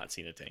have not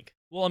seen a tank.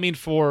 Well, I mean,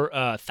 for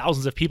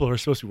thousands of people who are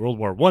supposed to be World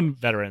War I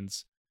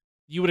veterans,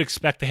 you would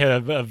expect to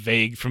have a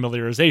vague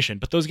familiarization,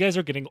 but those guys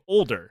are getting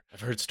older.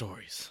 I've heard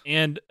stories.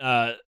 And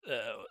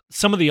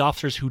some of the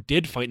officers who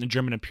did fight in the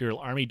German Imperial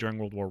Army during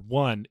World War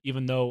I,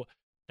 even though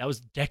that was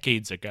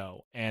decades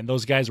ago, and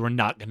those guys were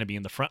not going to be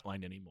in the front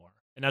line anymore.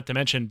 And not to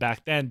mention,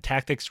 back then,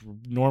 tactics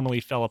normally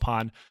fell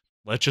upon,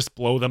 let's just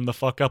blow them the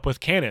fuck up with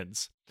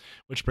cannons.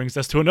 Which brings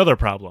us to another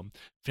problem.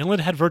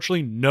 Finland had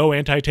virtually no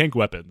anti-tank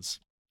weapons,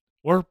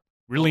 or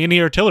really any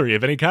artillery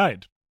of any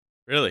kind.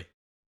 Really?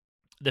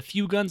 The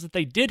few guns that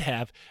they did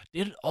have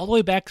did it all the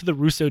way back to the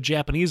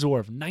Russo-Japanese War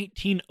of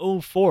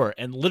 1904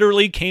 and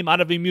literally came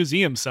out of a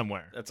museum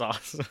somewhere. That's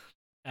awesome.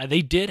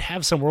 They did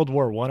have some World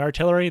War I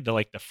artillery,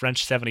 the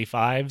French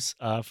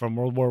 75s from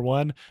World War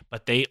I,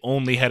 but they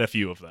only had a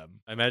few of them.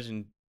 I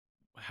imagine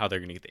how they're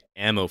going to get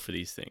the ammo for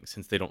these things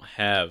since they don't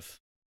have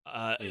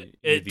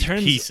it these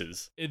turns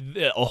pieces.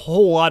 A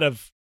whole lot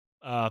of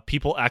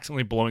people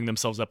accidentally blowing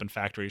themselves up in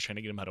factories trying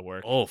to get them out of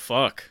work. Oh,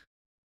 fuck.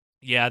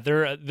 Yeah,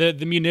 they're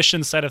the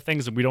munitions side of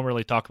things, and we don't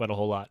really talk about a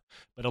whole lot.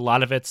 But a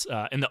lot of it's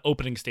in the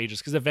opening stages,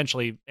 because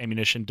eventually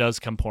ammunition does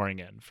come pouring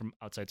in from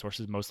outside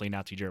sources, mostly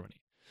Nazi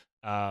Germany.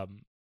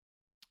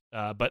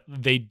 But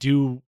they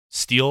do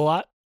steal a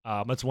lot.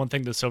 That's one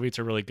thing the Soviets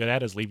are really good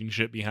at, is leaving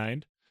shit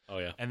behind. Oh,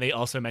 yeah. And they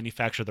also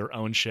manufacture their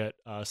own shit.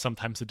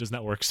 Sometimes it does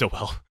not work so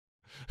well.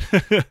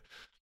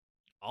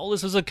 All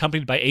this is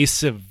accompanied by a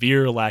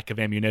severe lack of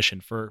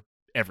ammunition for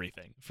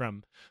everything,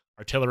 from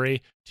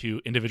artillery to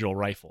individual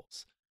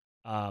rifles.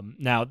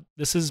 Now,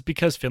 this is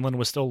because Finland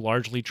was still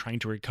largely trying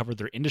to recover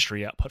their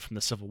industry output from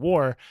the Civil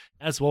War,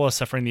 as well as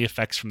suffering the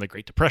effects from the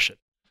Great Depression.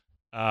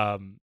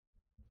 And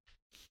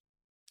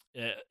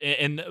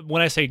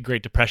when I say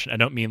Great Depression, I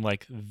don't mean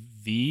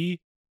the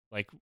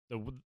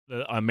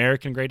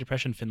American Great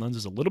Depression. Finland's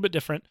is a little bit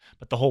different,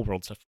 but the whole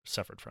world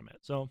suffered from it.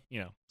 So,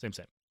 same.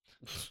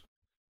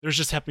 There's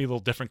just happened to be a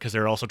little different because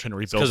they're also trying to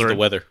rebuild Because of the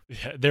weather.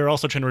 Yeah, they're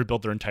also trying to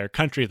rebuild their entire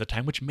country at the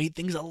time, which made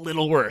things a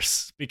little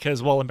worse.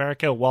 Because while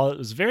it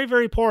was very,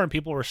 very poor and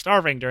people were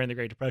starving during the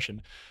Great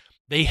Depression,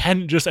 they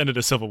hadn't just ended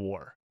a civil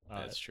war.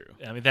 That's true.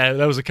 I mean, that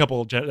was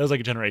that was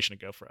like a generation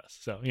ago for us.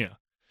 So,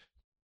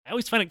 I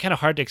always find it kind of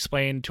hard to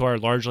explain to our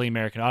largely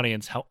American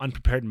audience how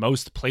unprepared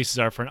most places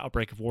are for an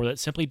outbreak of war that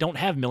simply don't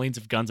have millions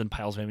of guns and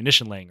piles of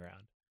ammunition laying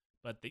around.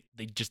 But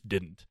they just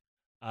didn't.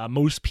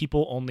 Most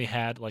people only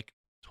had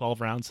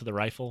 12 rounds to the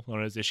rifle when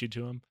it was issued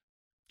to them.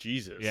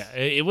 Jesus. Yeah,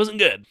 it wasn't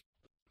good.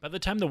 By the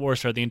time the war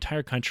started, the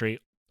entire country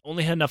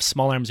only had enough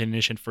small arms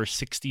ammunition for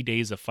 60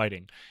 days of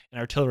fighting, and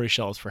artillery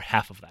shells for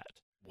half of that.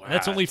 And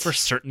that's only for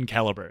certain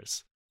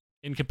calibers.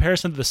 In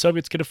comparison, the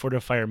Soviets could afford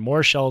to fire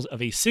more shells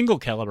of a single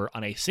caliber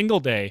on a single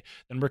day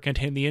than were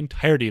contained in the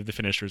entirety of the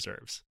Finnish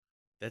reserves.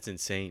 That's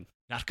insane.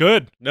 Not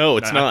good. No,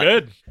 it's not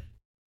good.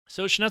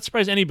 So it should not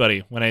surprise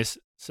anybody when I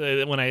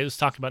was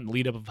talking about in the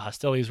lead-up of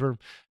hostilities, where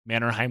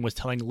Mannerheim was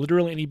telling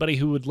literally anybody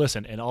who would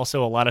listen, and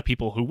also a lot of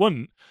people who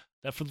wouldn't,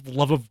 that for the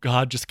love of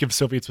God, just give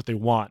Soviets what they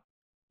want.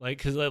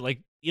 Because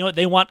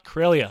they want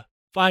Karelia.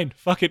 Fine,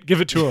 fuck it, give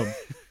it to them.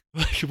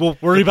 We'll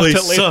worry about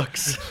that later.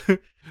 Sucks.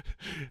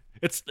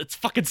 It's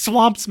fucking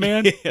swamps,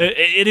 man. Yeah.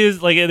 It is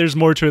there's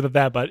more to it than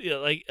that, but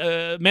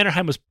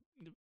Mannerheim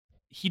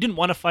he didn't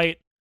want to fight,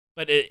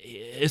 but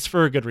it's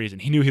for a good reason.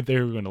 He knew they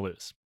were going to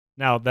lose.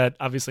 Now, that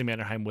obviously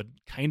Mannerheim would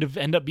kind of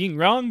end up being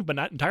wrong, but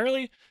not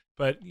entirely.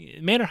 But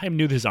Mannerheim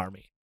knew his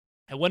army.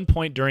 At one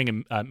point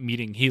during a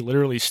meeting, he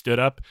literally stood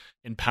up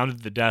and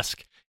pounded the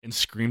desk and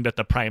screamed at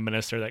the prime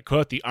minister that,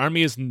 quote, "the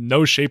army is in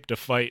no shape to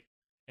fight,"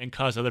 and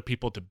caused other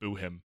people to boo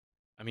him.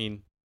 I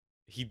mean,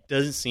 he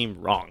doesn't seem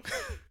wrong.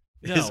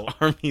 No. His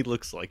army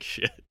looks like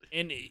shit.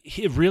 And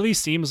it really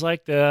seems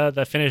like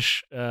the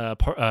Finnish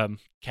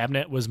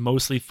cabinet was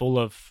mostly full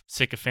of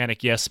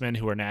sycophantic yes-men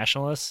who are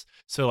nationalists.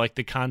 So,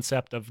 the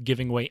concept of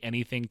giving away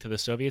anything to the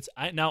Soviets.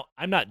 I'm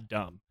not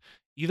dumb.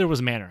 Either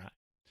was Mannerheim.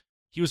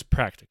 He was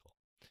practical.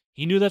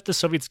 He knew that if the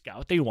Soviets got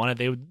what they wanted,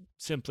 they would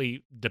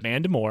simply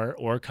demand more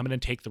or come in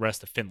and take the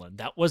rest of Finland.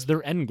 That was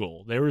their end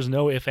goal. There was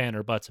no ifs, ands,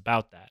 or buts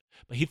about that.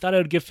 But he thought it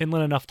would give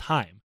Finland enough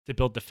time to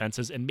build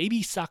defenses and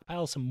maybe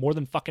stockpile some more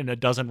than fucking a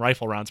dozen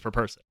rifle rounds per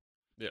person.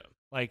 Yeah.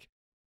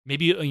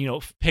 Maybe,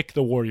 pick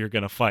the war you're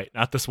going to fight,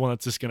 not this one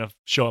that's just going to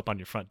show up on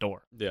your front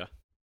door. Yeah.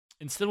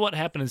 Instead, what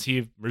happened is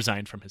he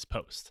resigned from his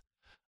post.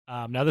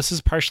 Now, this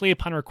is partially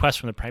upon request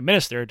from the Prime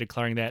Minister,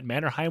 declaring that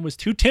Mannerheim was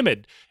too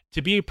timid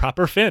to be a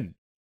proper Finn.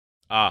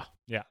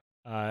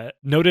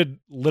 Noted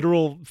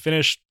literal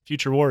Finnish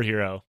future war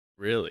hero.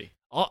 Really?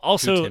 Too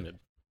Also, timid.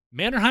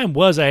 Mannerheim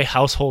was a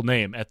household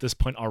name at this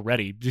point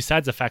already,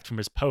 besides the fact from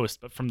his post,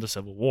 but from the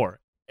Civil War.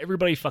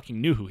 Everybody fucking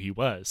knew who he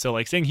was. So,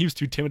 like, saying he was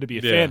too timid to be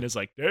a Yeah. Finn is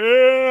like,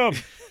 damn!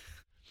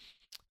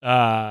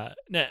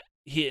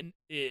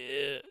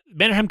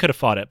 Mannerheim could have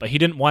fought it, but he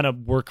didn't want to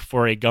work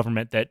for a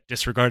government that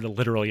disregarded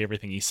literally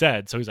everything he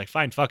said. So he's like,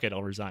 fine, fuck it,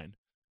 I'll resign.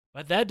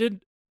 But that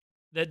did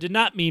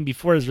not mean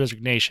before his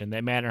resignation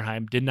that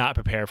Mannerheim did not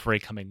prepare for a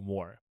coming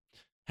war.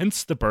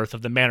 Hence the birth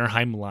of the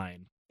Mannerheim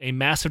Line, a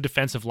massive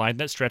defensive line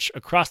that stretched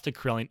across the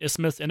Karelian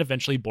Isthmus and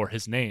eventually bore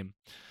his name.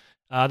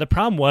 The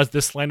problem was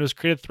this line was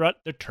created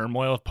throughout the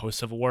turmoil of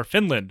post-Civil War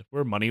Finland,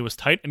 where money was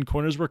tight and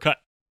corners were cut.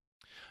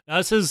 Now,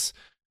 this is...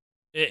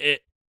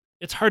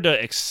 It's hard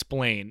to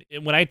explain.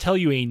 When I tell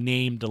you a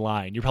named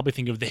line, you're probably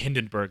thinking of the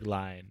Hindenburg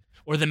Line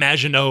or the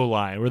Maginot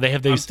Line, where they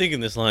have I'm these...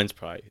 thinking this line's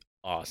probably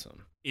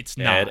awesome. It's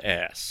not.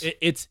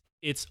 Badass.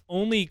 It's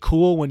only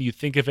cool when you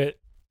think of it.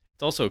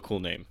 It's also a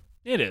cool name.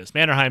 It is.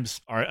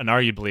 Mannerheim's an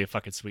arguably a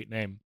fucking sweet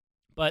name.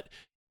 But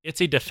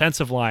it's a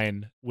defensive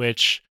line,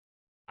 which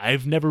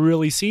I've never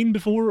really seen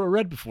before or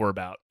read before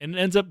about. And it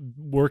ends up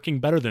working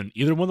better than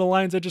either one of the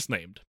lines I just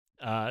named.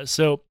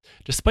 So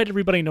despite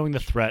everybody knowing the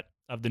threat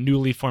of the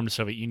newly formed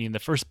Soviet Union, the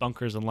first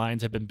bunkers and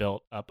lines have been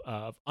built up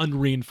of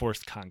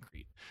unreinforced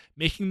concrete,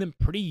 making them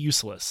pretty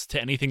useless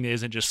to anything that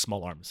isn't just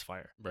small arms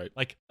fire. Right.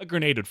 Like a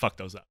grenade would fuck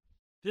those up.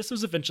 This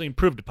was eventually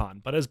improved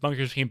upon, but as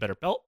bunkers became better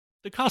built,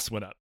 the costs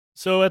went up.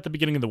 So at the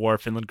beginning of the war,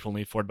 Finland could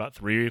only afford about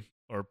 3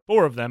 or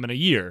 4 of them in a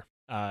year,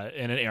 in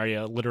an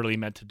area literally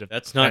meant to defend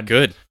That's not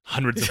good.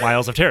 hundreds of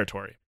miles of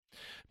territory.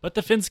 But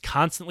the Finns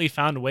constantly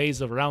found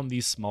ways around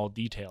these small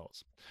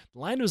details. The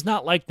line was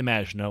not like the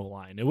Maginot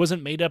Line. It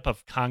wasn't made up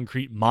of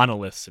concrete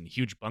monoliths and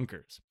huge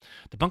bunkers.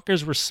 The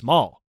bunkers were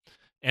small,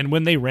 and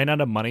when they ran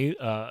out of money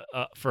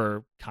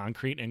for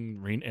concrete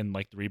and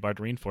like the rebar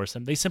to reinforce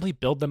them, they simply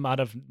build them out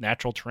of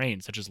natural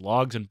terrain, such as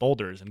logs and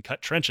boulders, and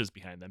cut trenches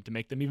behind them to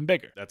make them even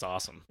bigger. That's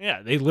awesome.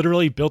 Yeah, they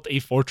literally built a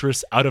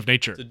fortress out of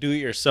nature. It's a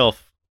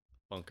do-it-yourself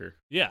bunker.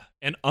 Yeah,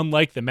 and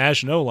unlike the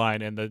Maginot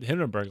Line and the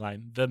Hindenburg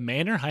Line, the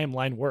Mannerheim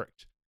Line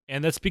worked.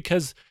 And that's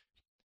because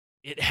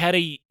it had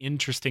a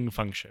interesting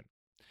function.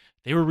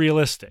 They were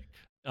realistic.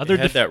 It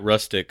had that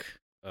rustic,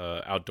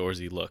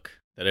 outdoorsy look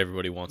that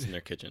everybody wants in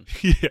their kitchen.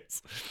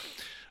 Yes.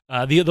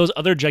 Those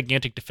other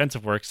gigantic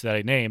defensive works that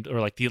I named, or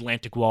like the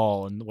Atlantic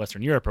Wall in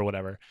Western Europe or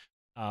whatever,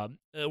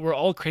 were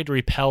all created to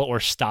repel or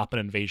stop an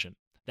invasion.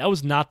 That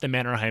was not the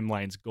Mannerheim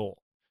Line's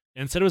goal.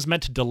 Instead, it was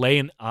meant to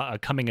delay a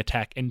coming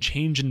attack and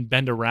change and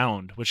bend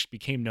around, which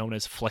became known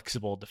as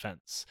flexible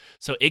defense.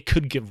 So it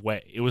could give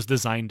way. It was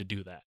designed to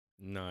do that.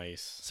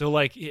 Nice. So,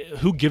 like,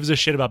 who gives a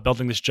shit about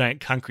building this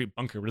giant concrete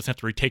bunker? We just have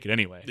to retake it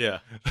anyway. Yeah.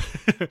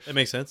 That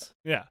makes sense.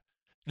 Yeah.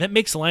 That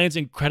makes lines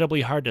incredibly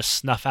hard to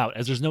snuff out,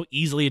 as there's no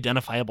easily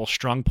identifiable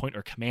strong point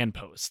or command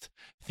post.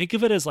 Think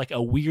of it as like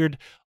a weird,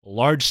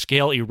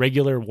 large-scale,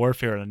 irregular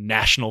warfare at a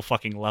national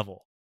fucking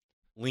level.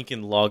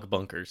 Lincoln log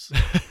bunkers.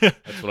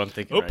 That's what I'm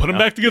thinking. Oh, right put them now.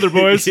 back together,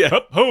 boys. Yeah.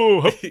 Hup, ho,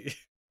 hup.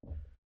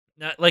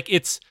 Now, like,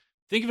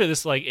 think of it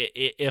this like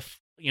if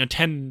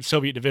 10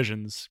 Soviet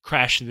divisions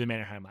crashed through the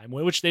Mannerheim Line,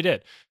 which they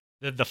did.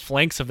 The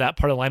flanks of that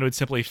part of the line would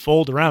simply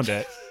fold around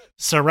it,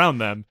 surround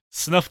them,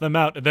 snuff them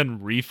out, and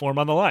then reform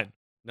on the line.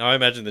 Now I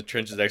imagine the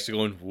trench is actually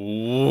going,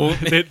 whoa.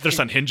 They're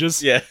on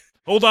hinges. Yeah.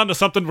 Hold on to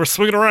something, we're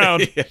swinging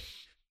around. Yeah.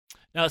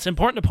 Now, it's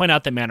important to point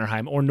out that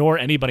Mannerheim, or nor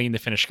anybody in the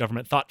Finnish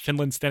government, thought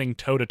Finland standing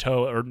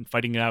toe-to-toe or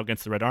fighting it out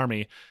against the Red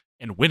Army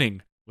and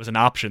winning was an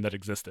option that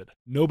existed.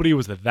 Nobody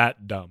was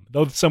that dumb,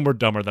 though some were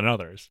dumber than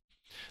others.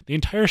 The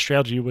entire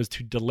strategy was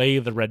to delay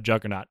the Red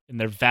Juggernaut in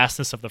their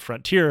vastness of the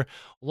frontier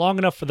long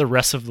enough for the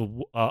rest of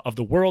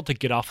the world to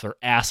get off their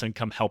ass and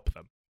come help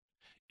them.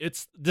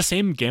 It's the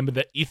same gambit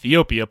that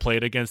Ethiopia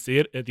played against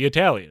the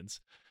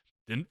Italians.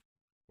 Didn't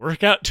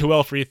work out too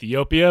well for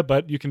Ethiopia,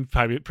 but you can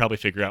probably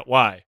figure out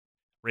why.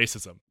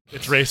 Racism.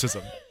 It's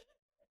racism.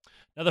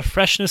 Now, the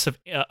freshness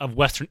of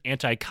Western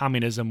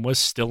anti-communism was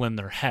still in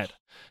their head.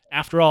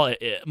 After all,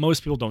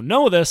 most people don't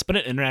know this, but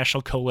an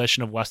international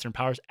coalition of Western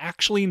powers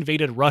actually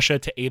invaded Russia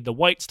to aid the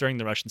whites during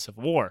the Russian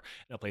Civil War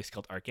in a place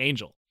called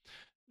Archangel.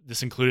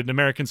 This included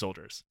American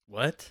soldiers.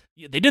 What?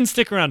 They didn't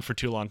stick around for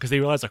too long because they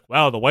realized, like,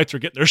 wow, the whites are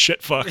getting their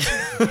shit fucked.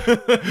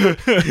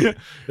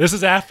 This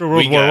is after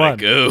World War I.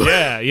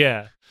 Go.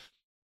 Yeah.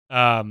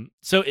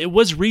 So it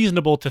was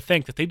reasonable to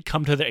think that they'd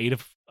come to the aid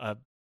of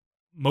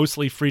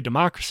mostly free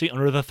democracy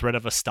under the threat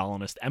of a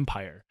Stalinist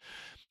empire.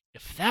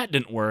 If that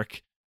didn't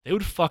work, they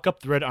would fuck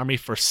up the Red Army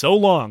for so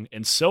long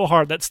and so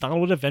hard that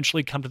Stalin would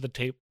eventually come to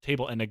the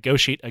table and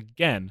negotiate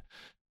again,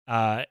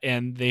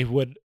 and they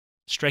would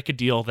strike a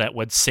deal that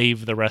would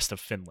save the rest of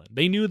Finland.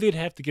 They knew they'd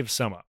have to give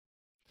some up,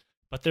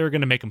 but they were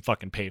going to make them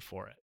fucking pay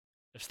for it.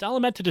 If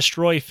Stalin meant to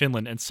destroy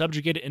Finland and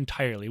subjugate it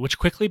entirely, which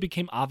quickly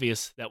became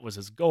obvious that was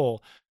his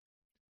goal,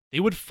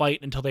 they would fight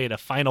until they had a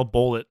final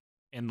bullet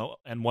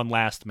and one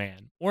last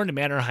man. Or in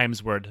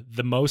Mannerheim's word,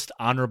 the most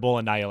honorable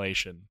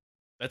annihilation.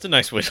 That's a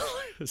nice way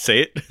to say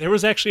it. There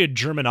was actually a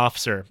German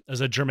officer, as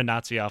a German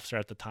Nazi officer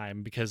at the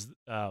time, because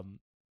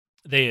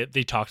they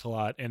talked a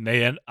lot, and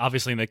they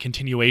obviously in the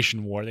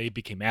continuation war they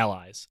became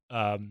allies.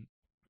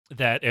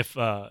 That if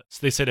so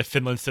they said if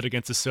Finland stood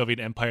against the Soviet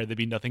Empire, there'd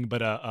be nothing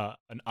but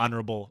an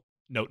honorable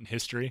note in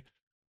history.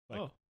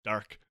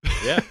 Dark.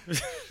 Yeah.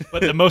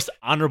 But the most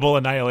honorable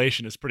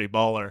annihilation is pretty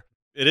baller.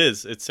 It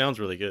is. It sounds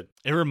really good.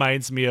 It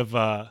reminds me of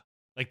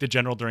like the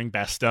general during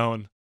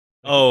Bastogne.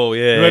 Oh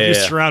yeah. Who have you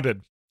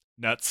surrounded?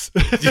 Nuts.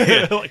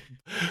 Yeah. Like,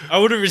 I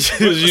would have just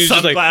used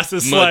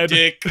sunglasses like,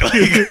 slide.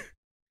 dick.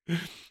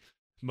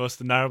 Most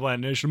honorable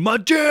annihilation. My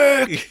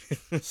dick.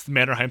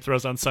 Mannerheim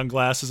throws on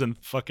sunglasses and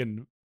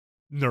fucking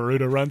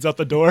Naruto runs out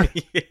the door.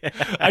 Yeah.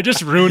 I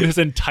just ruined his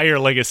entire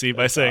legacy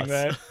by saying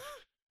that.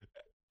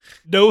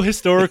 No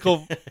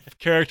historical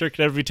character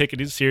could ever be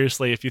taken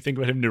seriously if you think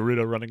about him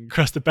Naruto running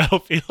across the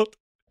battlefield.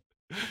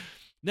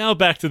 Now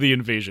back to the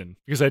invasion,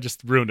 because I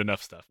just ruined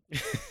enough stuff.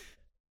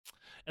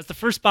 As the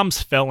first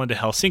bombs fell into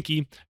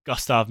Helsinki,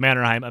 Gustav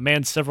Mannerheim, a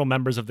man several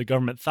members of the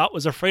government thought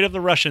was afraid of the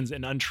Russians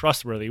and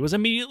untrustworthy, was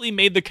immediately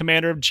made the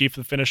commander-in-chief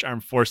of the Finnish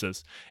armed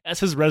forces, as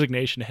his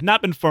resignation had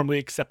not been formally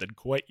accepted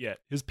quite yet.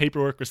 His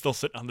paperwork was still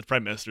sitting on the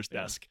prime minister's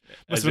desk.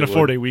 Must have been a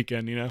 4-day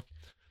weekend, you know?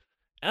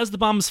 As the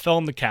bombs fell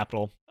in the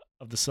capital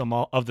of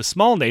the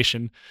small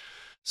nation,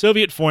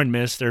 Soviet Foreign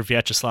Minister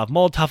Vyacheslav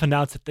Molotov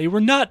announced that they were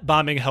not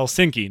bombing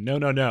Helsinki.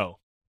 No.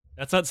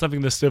 That's not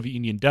something the Soviet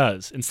Union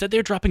does. Instead,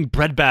 they're dropping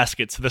bread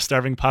baskets to the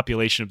starving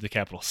population of the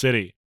capital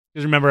city.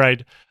 Because remember, I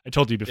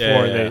told you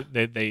before,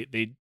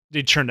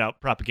 they churned out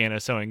propaganda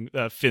showing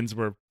Finns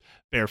were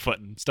barefoot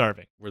and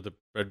starving. Were the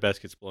bread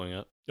baskets blowing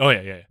up? Oh,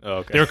 yeah. Oh,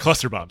 okay. They were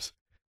cluster bombs.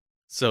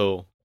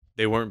 So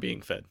they weren't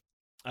being fed?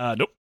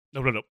 Nope.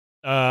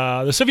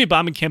 The Soviet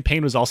bombing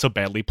campaign was also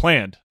badly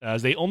planned,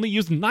 as they only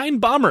used 9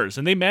 bombers,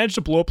 and they managed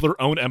to blow up their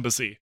own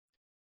embassy.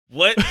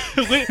 What?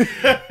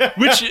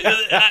 Which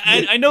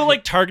I know,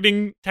 like,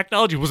 targeting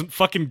technology wasn't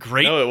fucking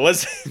great. No, it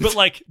wasn't. But,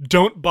 like,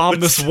 don't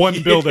bomb this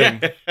one building.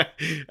 Yeah.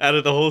 Out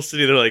of the whole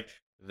city, they're like,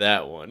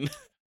 that one.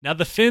 Now,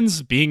 the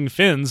Finns, being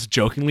Finns,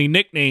 jokingly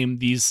nicknamed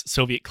these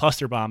Soviet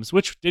cluster bombs,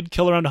 which did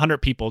kill around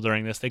 100 people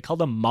during this. They called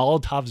them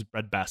Molotov's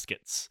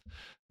breadbaskets,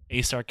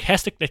 a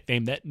sarcastic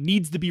nickname that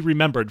needs to be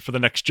remembered for the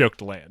next joke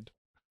to land.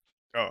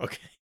 Oh,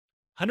 okay.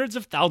 Hundreds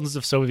of thousands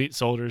of Soviet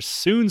soldiers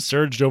soon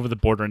surged over the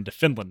border into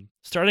Finland,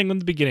 starting in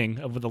the beginning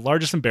of the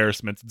largest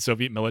embarrassments in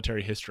Soviet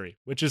military history,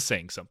 which is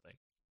saying something.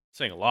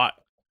 Saying a lot.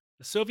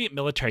 The Soviet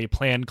military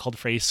plan called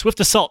for a swift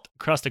assault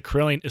across the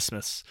Karelian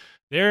Isthmus.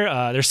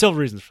 There's several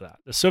reasons for that.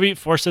 The Soviet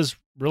forces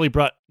really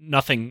brought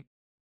nothing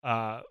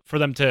for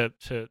them to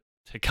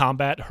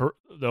combat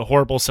the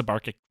horrible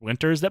subarctic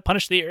winters that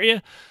punished the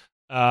area.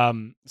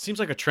 It seems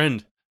like a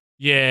trend.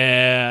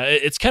 Yeah,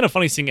 it's kind of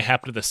funny seeing it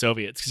happen to the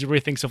Soviets, because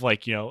everybody thinks of,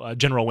 like,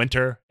 General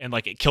Winter, and,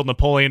 like, it killed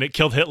Napoleon, it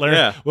killed Hitler.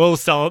 Yeah. Well,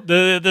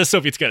 the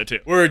Soviets got it too.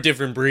 We're a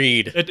different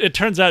breed. It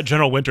turns out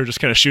General Winter just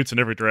kind of shoots in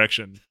every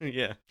direction.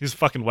 Yeah. He's a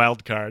fucking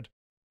wild card.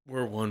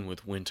 We're one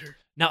with winter.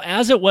 Now,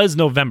 as it was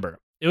November,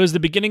 it was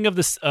the beginning of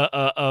this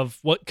of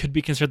what could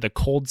be considered the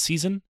cold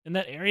season in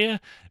that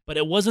area, but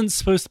it wasn't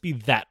supposed to be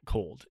that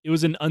cold. It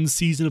was an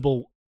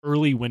unseasonable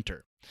early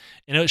winter,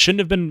 and it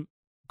shouldn't have been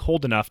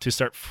cold enough to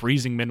start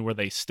freezing men where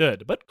they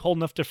stood, but cold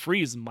enough to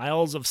freeze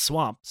miles of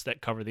swamps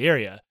that cover the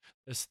area.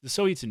 The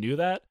Soviets knew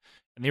that,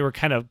 and they were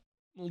kind of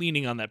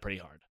leaning on that pretty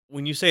hard.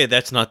 When you say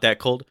that's not that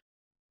cold,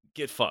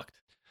 get fucked.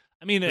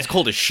 I mean, it's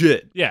cold as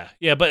shit. Yeah,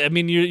 but I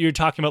mean, you're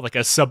talking about like a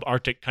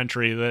subarctic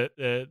country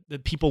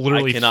that people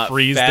literally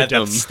freeze to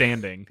death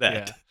standing.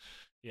 That.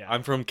 Yeah.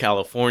 I'm from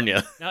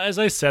California. Now, as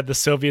I said, the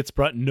Soviets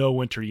brought no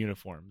winter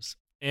uniforms,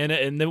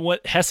 and then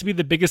what has to be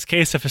the biggest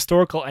case of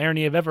historical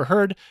irony I've ever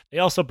heard, they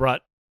also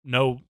brought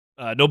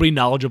nobody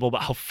knowledgeable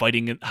about how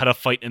to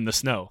fight in the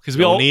snow, because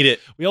we all need it.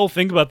 We all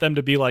think about them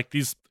to be like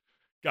these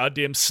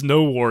goddamn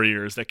snow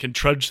warriors that can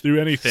trudge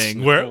through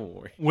anything,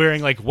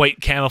 wearing like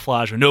white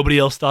camouflage, where nobody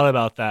else thought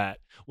about that.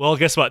 Well,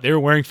 guess what? They were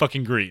wearing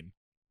fucking green.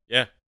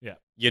 Yeah.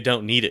 You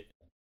don't need it.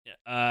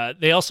 Yeah.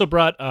 They also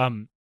brought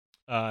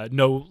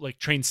no like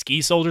trained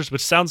ski soldiers,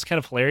 which sounds kind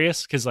of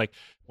hilarious, because like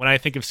when I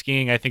think of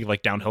skiing, I think of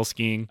like downhill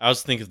skiing. I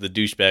was thinking of the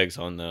douchebags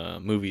on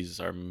the movies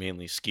are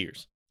mainly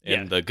skiers.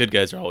 And the good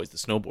guys are always the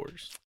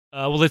snowboarders.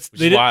 Which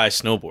is why I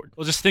snowboard.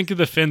 Well, just think of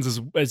the Finns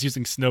as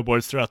using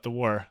snowboards throughout the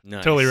war.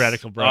 Nice. Totally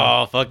radical, bro.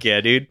 Oh, fuck yeah,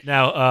 dude.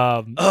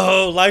 Now,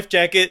 life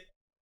jacket.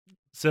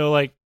 So,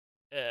 like,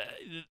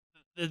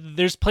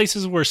 there's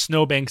places where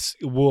snowbanks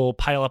will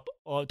pile up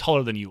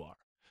taller than you are.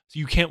 So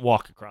you can't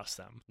walk across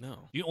them.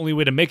 No. The only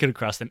way to make it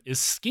across them is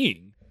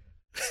skiing.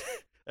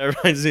 That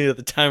reminds me of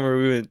the time where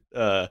we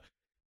went,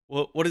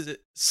 what is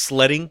it?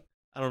 Sledding?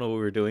 I don't know what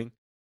we were doing.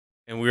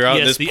 And we were out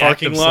in this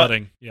parking lot.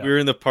 Yeah. We were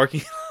in the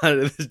parking lot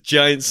of this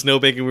giant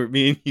snowbank, and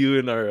me and you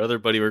and our other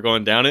buddy were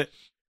going down it.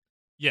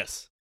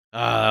 Yes.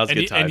 That was a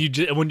good time.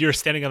 And when you're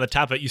standing on the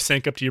top of it, you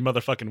sank up to your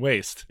motherfucking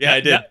waist. Yeah,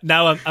 I did.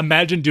 Now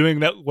imagine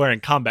doing that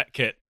wearing combat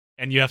kit,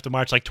 and you have to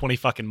march like 20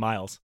 fucking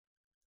miles.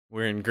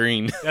 Wearing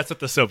green. That's what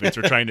the Soviets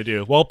were trying to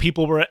do, while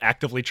people were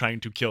actively trying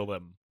to kill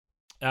them.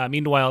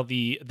 Meanwhile,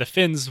 the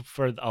Finns,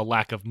 for a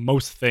lack of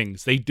most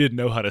things, they did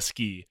know how to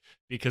ski,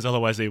 because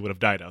otherwise they would have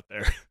died out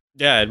there.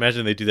 Yeah, I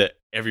imagine they do that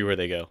everywhere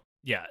they go.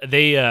 Yeah,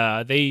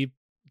 they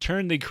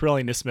turned the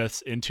Karelian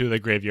Isthmus into the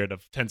graveyard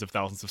of tens of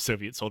thousands of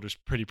Soviet soldiers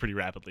pretty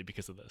rapidly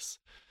because of this.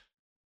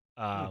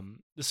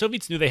 The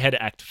Soviets knew they had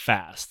to act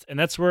fast, and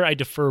that's where I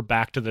defer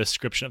back to the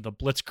description of the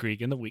Blitzkrieg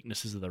and the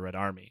weaknesses of the Red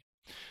Army.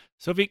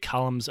 Soviet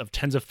columns of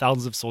tens of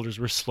thousands of soldiers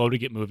were slow to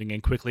get moving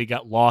and quickly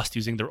got lost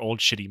using their old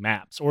shitty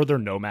maps, or their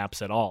no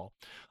maps at all.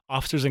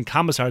 Officers and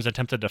commissars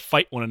attempted to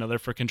fight one another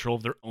for control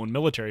of their own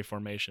military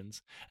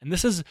formations. And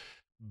this is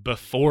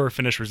before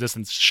Finnish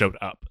resistance showed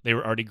up. They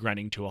were already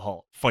grinding to a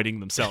halt, fighting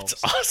themselves.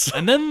 That's awesome.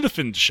 And then the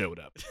Finns showed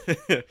up.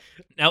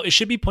 Now, it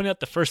should be pointed out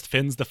the first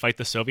Finns to fight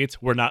the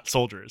Soviets were not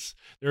soldiers.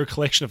 They were a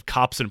collection of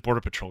cops and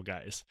Border Patrol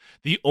guys.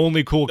 The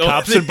only cool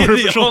cops and Border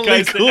Patrol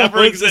guys cool that ever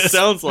ones it exist.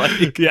 sounds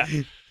like. Yeah.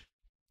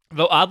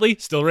 Though oddly,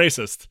 still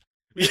racist.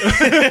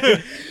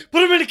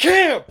 Put him in a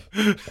camp!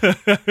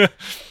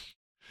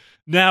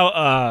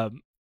 Now,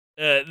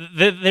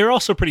 they're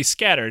also pretty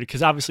scattered,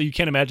 because obviously you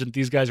can't imagine that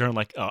these guys are in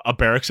like a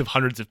barracks of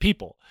hundreds of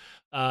people.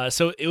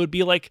 So it would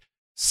be like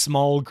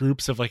small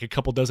groups of like a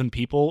couple dozen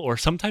people, or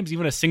sometimes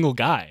even a single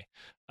guy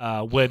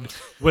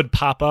would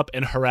pop up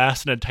and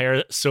harass an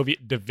entire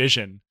Soviet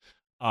division,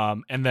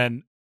 and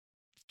then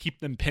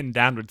keep them pinned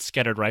down with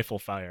scattered rifle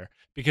fire.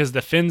 Because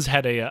the Finns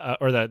had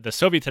the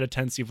Soviets had a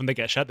tendency, when they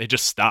get shot, they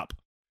just stop.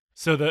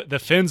 So the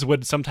Finns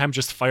would sometimes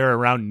just fire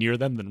around near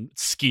them, then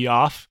ski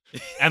off,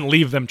 and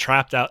leave them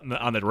trapped out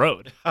on the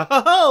road.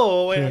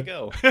 Oh, away I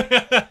go.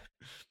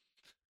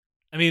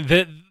 I mean,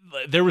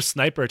 there were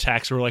sniper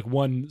attacks where like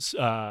one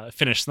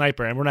Finnish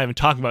sniper, and we're not even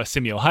talking about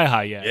Simio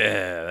Haiha yet.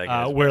 Yeah, that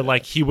guy's where badass.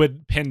 like he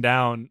would pin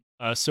down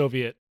a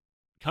Soviet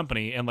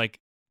company and like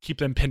keep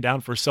them pinned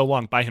down for so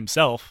long by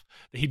himself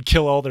that he'd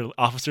kill all their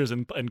officers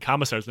and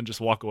commissars and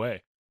just walk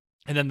away.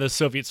 And then the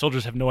Soviet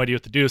soldiers have no idea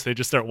what to do, so they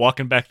just start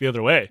walking back the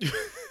other way.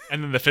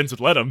 And then the Finns would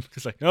let them,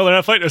 because like, no, they're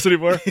not fighting us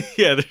anymore.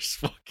 Yeah, they're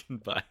just walking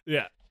by.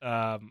 Yeah.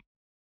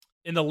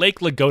 In the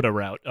Lake Lagoda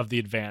route of the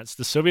advance,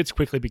 the Soviets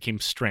quickly became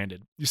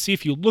stranded. You see,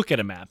 if you look at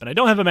a map, and I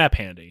don't have a map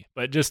handy,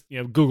 but just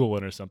Google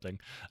one or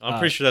something. I'm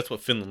pretty sure that's what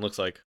Finland looks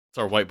like. It's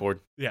our whiteboard.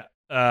 Yeah.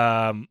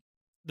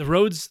 The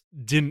roads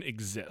didn't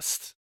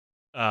exist.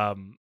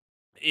 The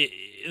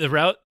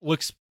route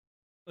looks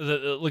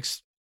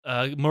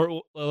a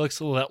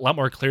lot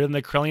more clear than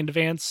the Karelian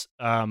advance,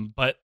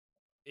 but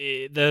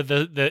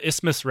the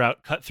Isthmus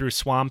route cut through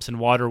swamps and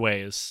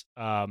waterways,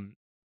 but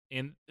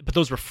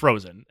those were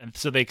frozen, and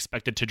so they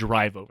expected to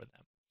drive over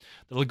them.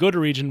 The Lagoda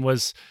region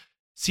was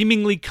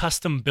seemingly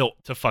custom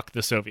built to fuck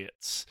the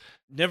Soviets.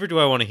 Never do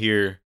I want to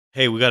hear,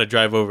 hey, we got to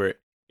drive over it.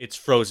 It's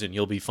frozen.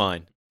 You'll be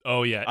fine.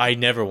 Oh, yeah. I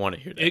never want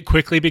to hear that. It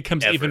quickly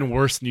becomes Ever. even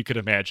worse than you could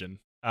imagine.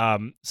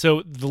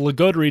 So the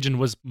Lagoda region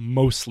was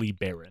mostly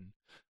barren.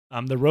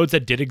 The roads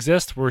that did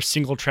exist were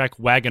single-track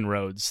wagon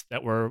roads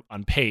that were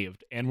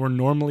unpaved and were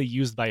normally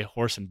used by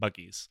horse and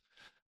buggies.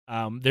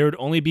 There would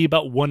only be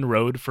about one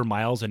road for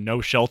miles and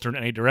no shelter in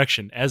any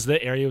direction, as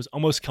the area was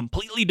almost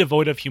completely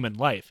devoid of human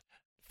life.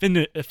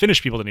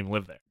 Finnish people didn't even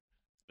live there.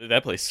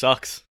 That place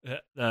sucks.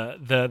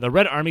 The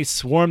Red Army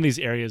swarmed these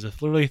areas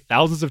with literally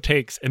thousands of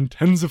tanks and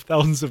tens of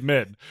thousands of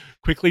men,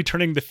 quickly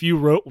turning the few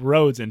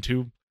roads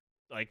into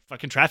like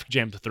fucking traffic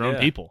jams with their own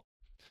people.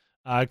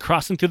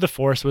 Crossing through the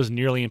forest was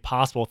nearly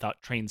impossible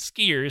without trained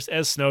skiers,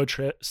 as snow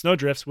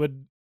drifts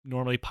would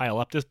normally pile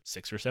up to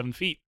 6 or 7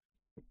 feet.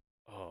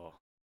 Oh,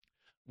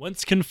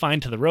 Once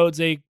confined to the roads,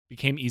 they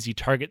became easy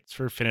targets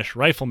for Finnish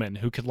riflemen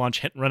who could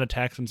launch hit-and-run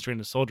attacks on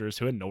stranded soldiers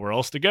who had nowhere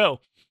else to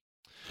go.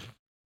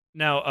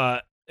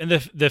 Now, and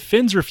the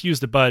Finns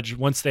refused to budge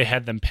once they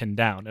had them pinned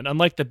down. And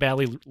unlike the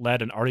badly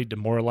led and already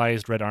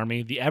demoralized Red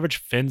Army, the average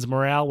Finn's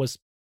morale was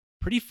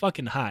pretty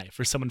fucking high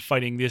for someone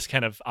fighting these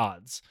kind of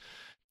odds.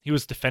 He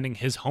was defending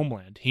his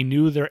homeland. He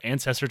knew their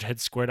ancestors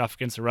had squared off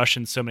against the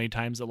Russians so many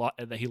times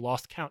that he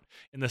lost count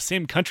in the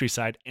same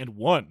countryside and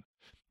won.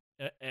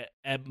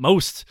 At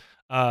most,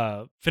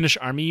 Finnish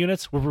army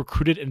units were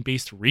recruited and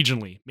based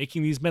regionally,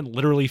 making these men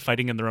literally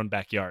fighting in their own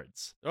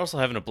backyards. they're also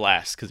having a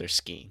blast because they're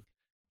skiing.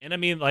 And I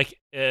mean, like,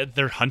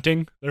 they're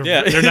hunting. They're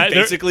Yeah,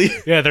 basically.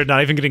 they're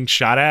not even getting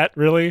shot at,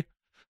 really.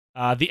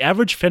 The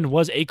average Finn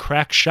was a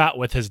crack shot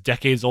with his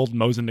decades-old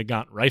Mosin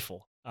Nagant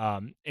rifle.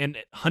 And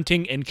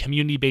hunting and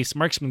community-based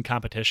marksman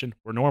competition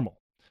were normal.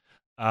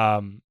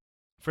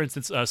 For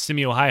instance,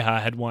 Simio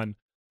Haiha had won,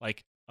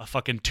 like, a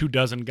fucking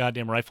 24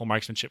 goddamn rifle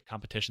marksmanship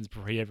competitions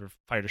before he ever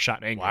fired a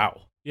shot in anger.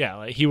 Wow. Yeah,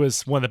 like, he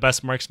was one of the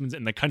best marksmen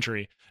in the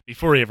country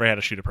before he ever had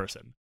to shoot a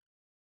person.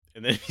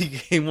 And then he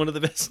became one of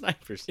the best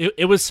snipers.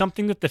 It was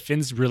something that the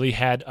Finns really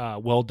had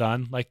well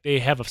done. Like, they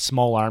have a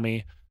small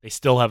army. They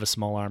still have a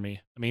small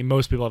army. I mean,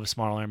 most people have a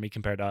small army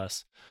compared to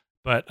us.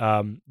 But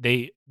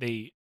they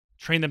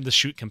train them to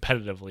shoot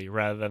competitively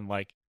rather than,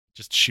 like,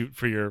 just shoot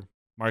for your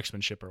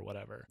marksmanship or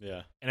whatever.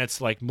 Yeah. And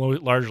it's, like,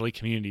 largely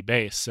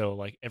community-based. So,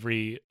 like,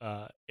 every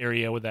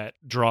area that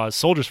draws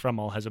soldiers from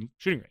all has a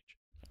shooting range.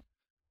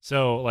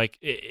 So like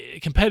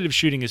competitive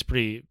shooting is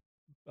pretty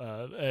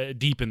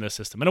deep in this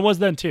system, and it was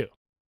then too.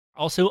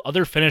 Also,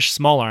 other Finnish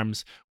small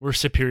arms were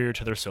superior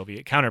to their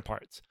Soviet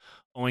counterparts,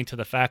 owing to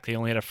the fact they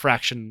only had a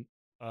fraction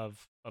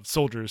of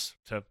soldiers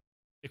to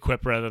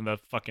equip rather than the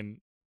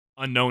fucking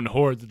unknown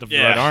hordes of the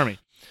Red Army.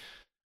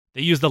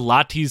 They used the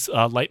Lahti's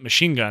light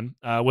machine gun,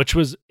 which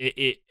was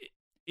it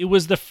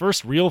was the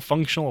first real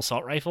functional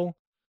assault rifle.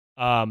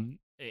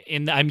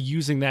 And I'm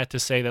using that to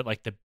say that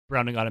like the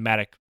Browning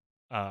automatic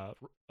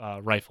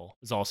rifle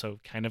is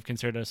also kind of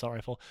considered an assault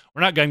rifle.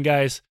 We're not gun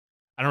guys.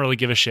 I don't really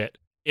give a shit.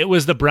 It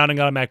was the Browning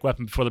automatic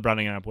weapon before the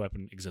Browning automatic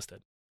weapon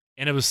existed,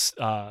 and it was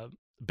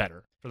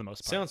better for the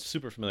most part. Sounds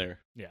super familiar.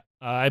 Yeah,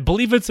 I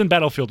believe it's in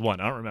Battlefield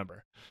 1. I don't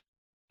remember.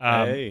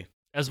 Hey.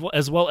 As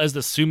well as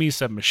the Sumi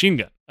submachine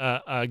gun,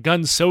 a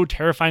gun so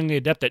terrifyingly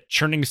adept at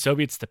churning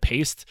Soviets to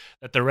paste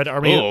that the Red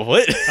Army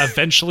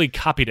eventually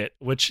copied it,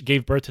 which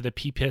gave birth to the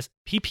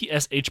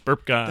PPSH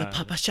burp gun. The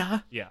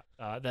Papasha? Yeah,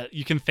 that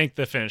you can thank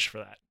the Finnish for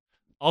that.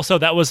 Also,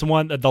 that was the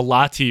one that the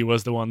Lahti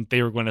was the one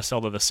they were going to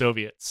sell to the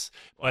Soviets.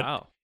 But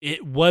wow.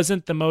 It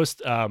wasn't the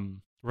most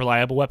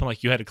reliable weapon.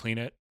 Like you had to clean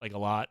it like a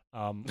lot.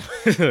 And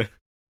it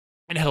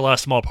had a lot of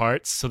small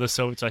parts. So the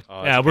Soviets like,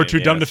 we're too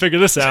dumb to figure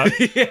this out.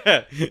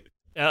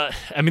 Yeah.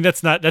 I mean,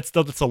 that's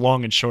a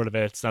long and short of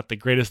it. It's not the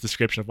greatest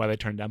description of why they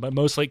turned down, but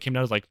mostly it came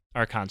down to like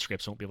our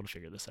conscripts won't be able to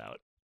figure this out.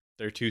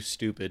 They're too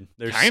stupid.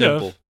 They're kind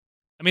simple. Of.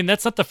 I mean,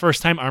 that's not the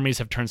first time armies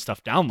have turned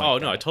stuff down like that. Oh,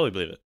 no, I totally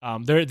believe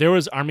it. There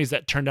was armies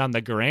that turned down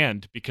the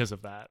Garand because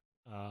of that.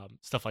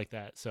 Stuff like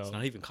that. So it's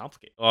not even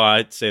complicated. Oh,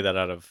 I'd say that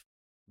out of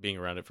being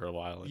around it for a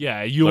while.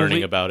 Yeah,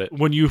 learning about it.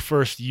 When you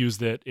first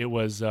used it, it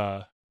was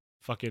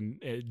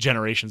fucking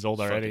generations old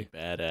already. Fucking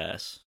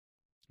badass.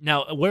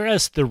 Now,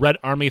 whereas the Red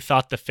Army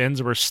thought the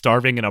Finns were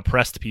starving and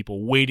oppressed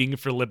people waiting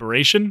for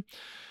liberation,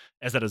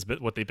 as that is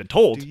what they've been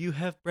told. Do you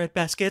have bread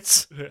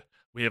baskets?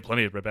 We have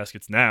plenty of bread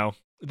baskets now.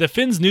 The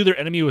Finns knew their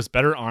enemy was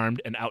better armed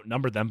and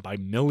outnumbered them by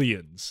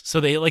millions. So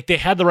they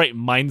had the right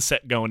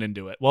mindset going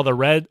into it. While the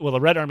Red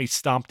Army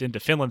stomped into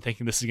Finland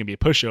thinking this is going to be a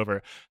pushover,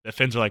 the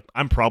Finns are like,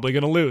 I'm probably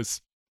going to lose.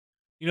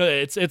 You know,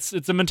 it's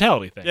a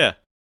mentality thing. Yeah.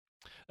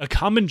 A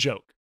common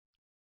joke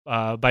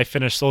by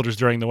Finnish soldiers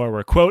during the war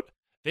were, quote,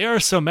 "There are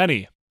so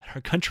many.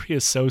 Our country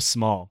is so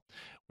small.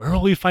 Where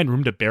will we find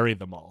room to bury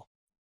them all?"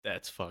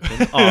 That's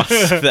fucking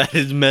awesome. That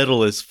is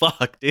metal as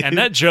fuck, dude. And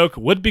that joke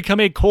would become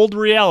a cold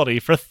reality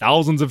for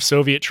thousands of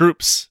Soviet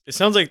troops. It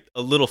sounds like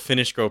a little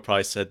Finnish girl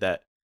probably said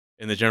that,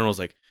 and the general's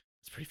like,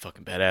 "It's pretty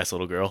fucking badass,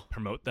 little girl."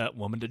 Promote that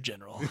woman to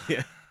general.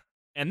 Yeah.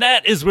 And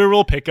that is where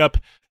we'll pick up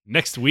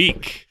next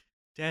week.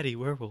 Daddy,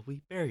 where will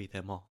we bury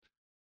them all?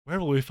 Where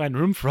will we find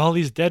room for all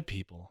these dead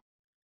people?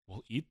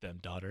 We'll eat them,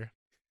 daughter.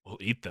 We'll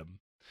eat them.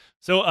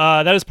 So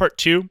that is part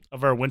 2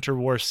 of our Winter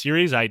War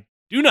series. I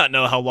do not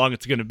know how long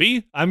it's going to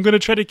be. I'm going to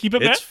try to keep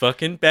it. It's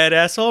fucking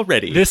badass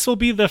already. This will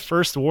be the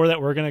first war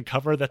that we're going to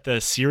cover that the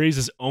series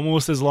is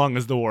almost as long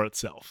as the war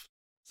itself.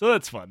 So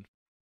that's fun.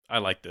 I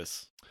like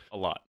this a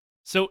lot.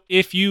 So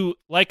if you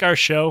like our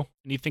show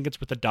and you think it's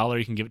worth $1,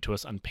 you can give it to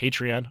us on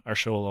Patreon. Our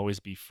show will always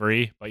be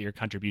free, but your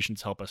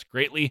contributions help us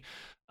greatly.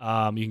 You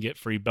can get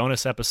free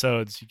bonus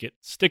episodes, you get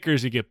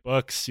stickers, you get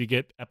books, you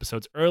get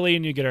episodes early,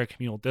 and you get our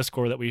communal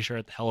Discord that we share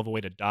at the Hell of a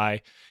Way to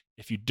Die.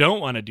 If you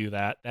don't want to do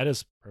that, that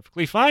is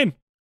perfectly fine.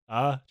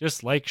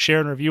 Just like,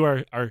 share, and review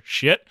our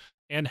shit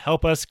and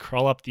help us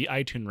crawl up the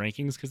iTunes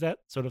rankings because that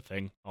sort of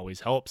thing always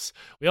helps.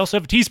 We also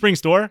have a Teespring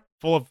store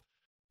full of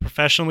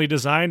professionally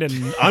designed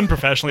and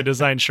unprofessionally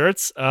designed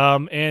shirts,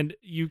 and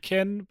you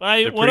can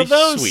buy one of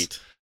those. Sweet.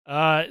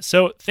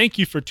 So thank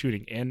you for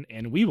tuning in,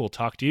 and we will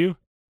talk to you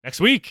next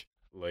week.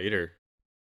 Later.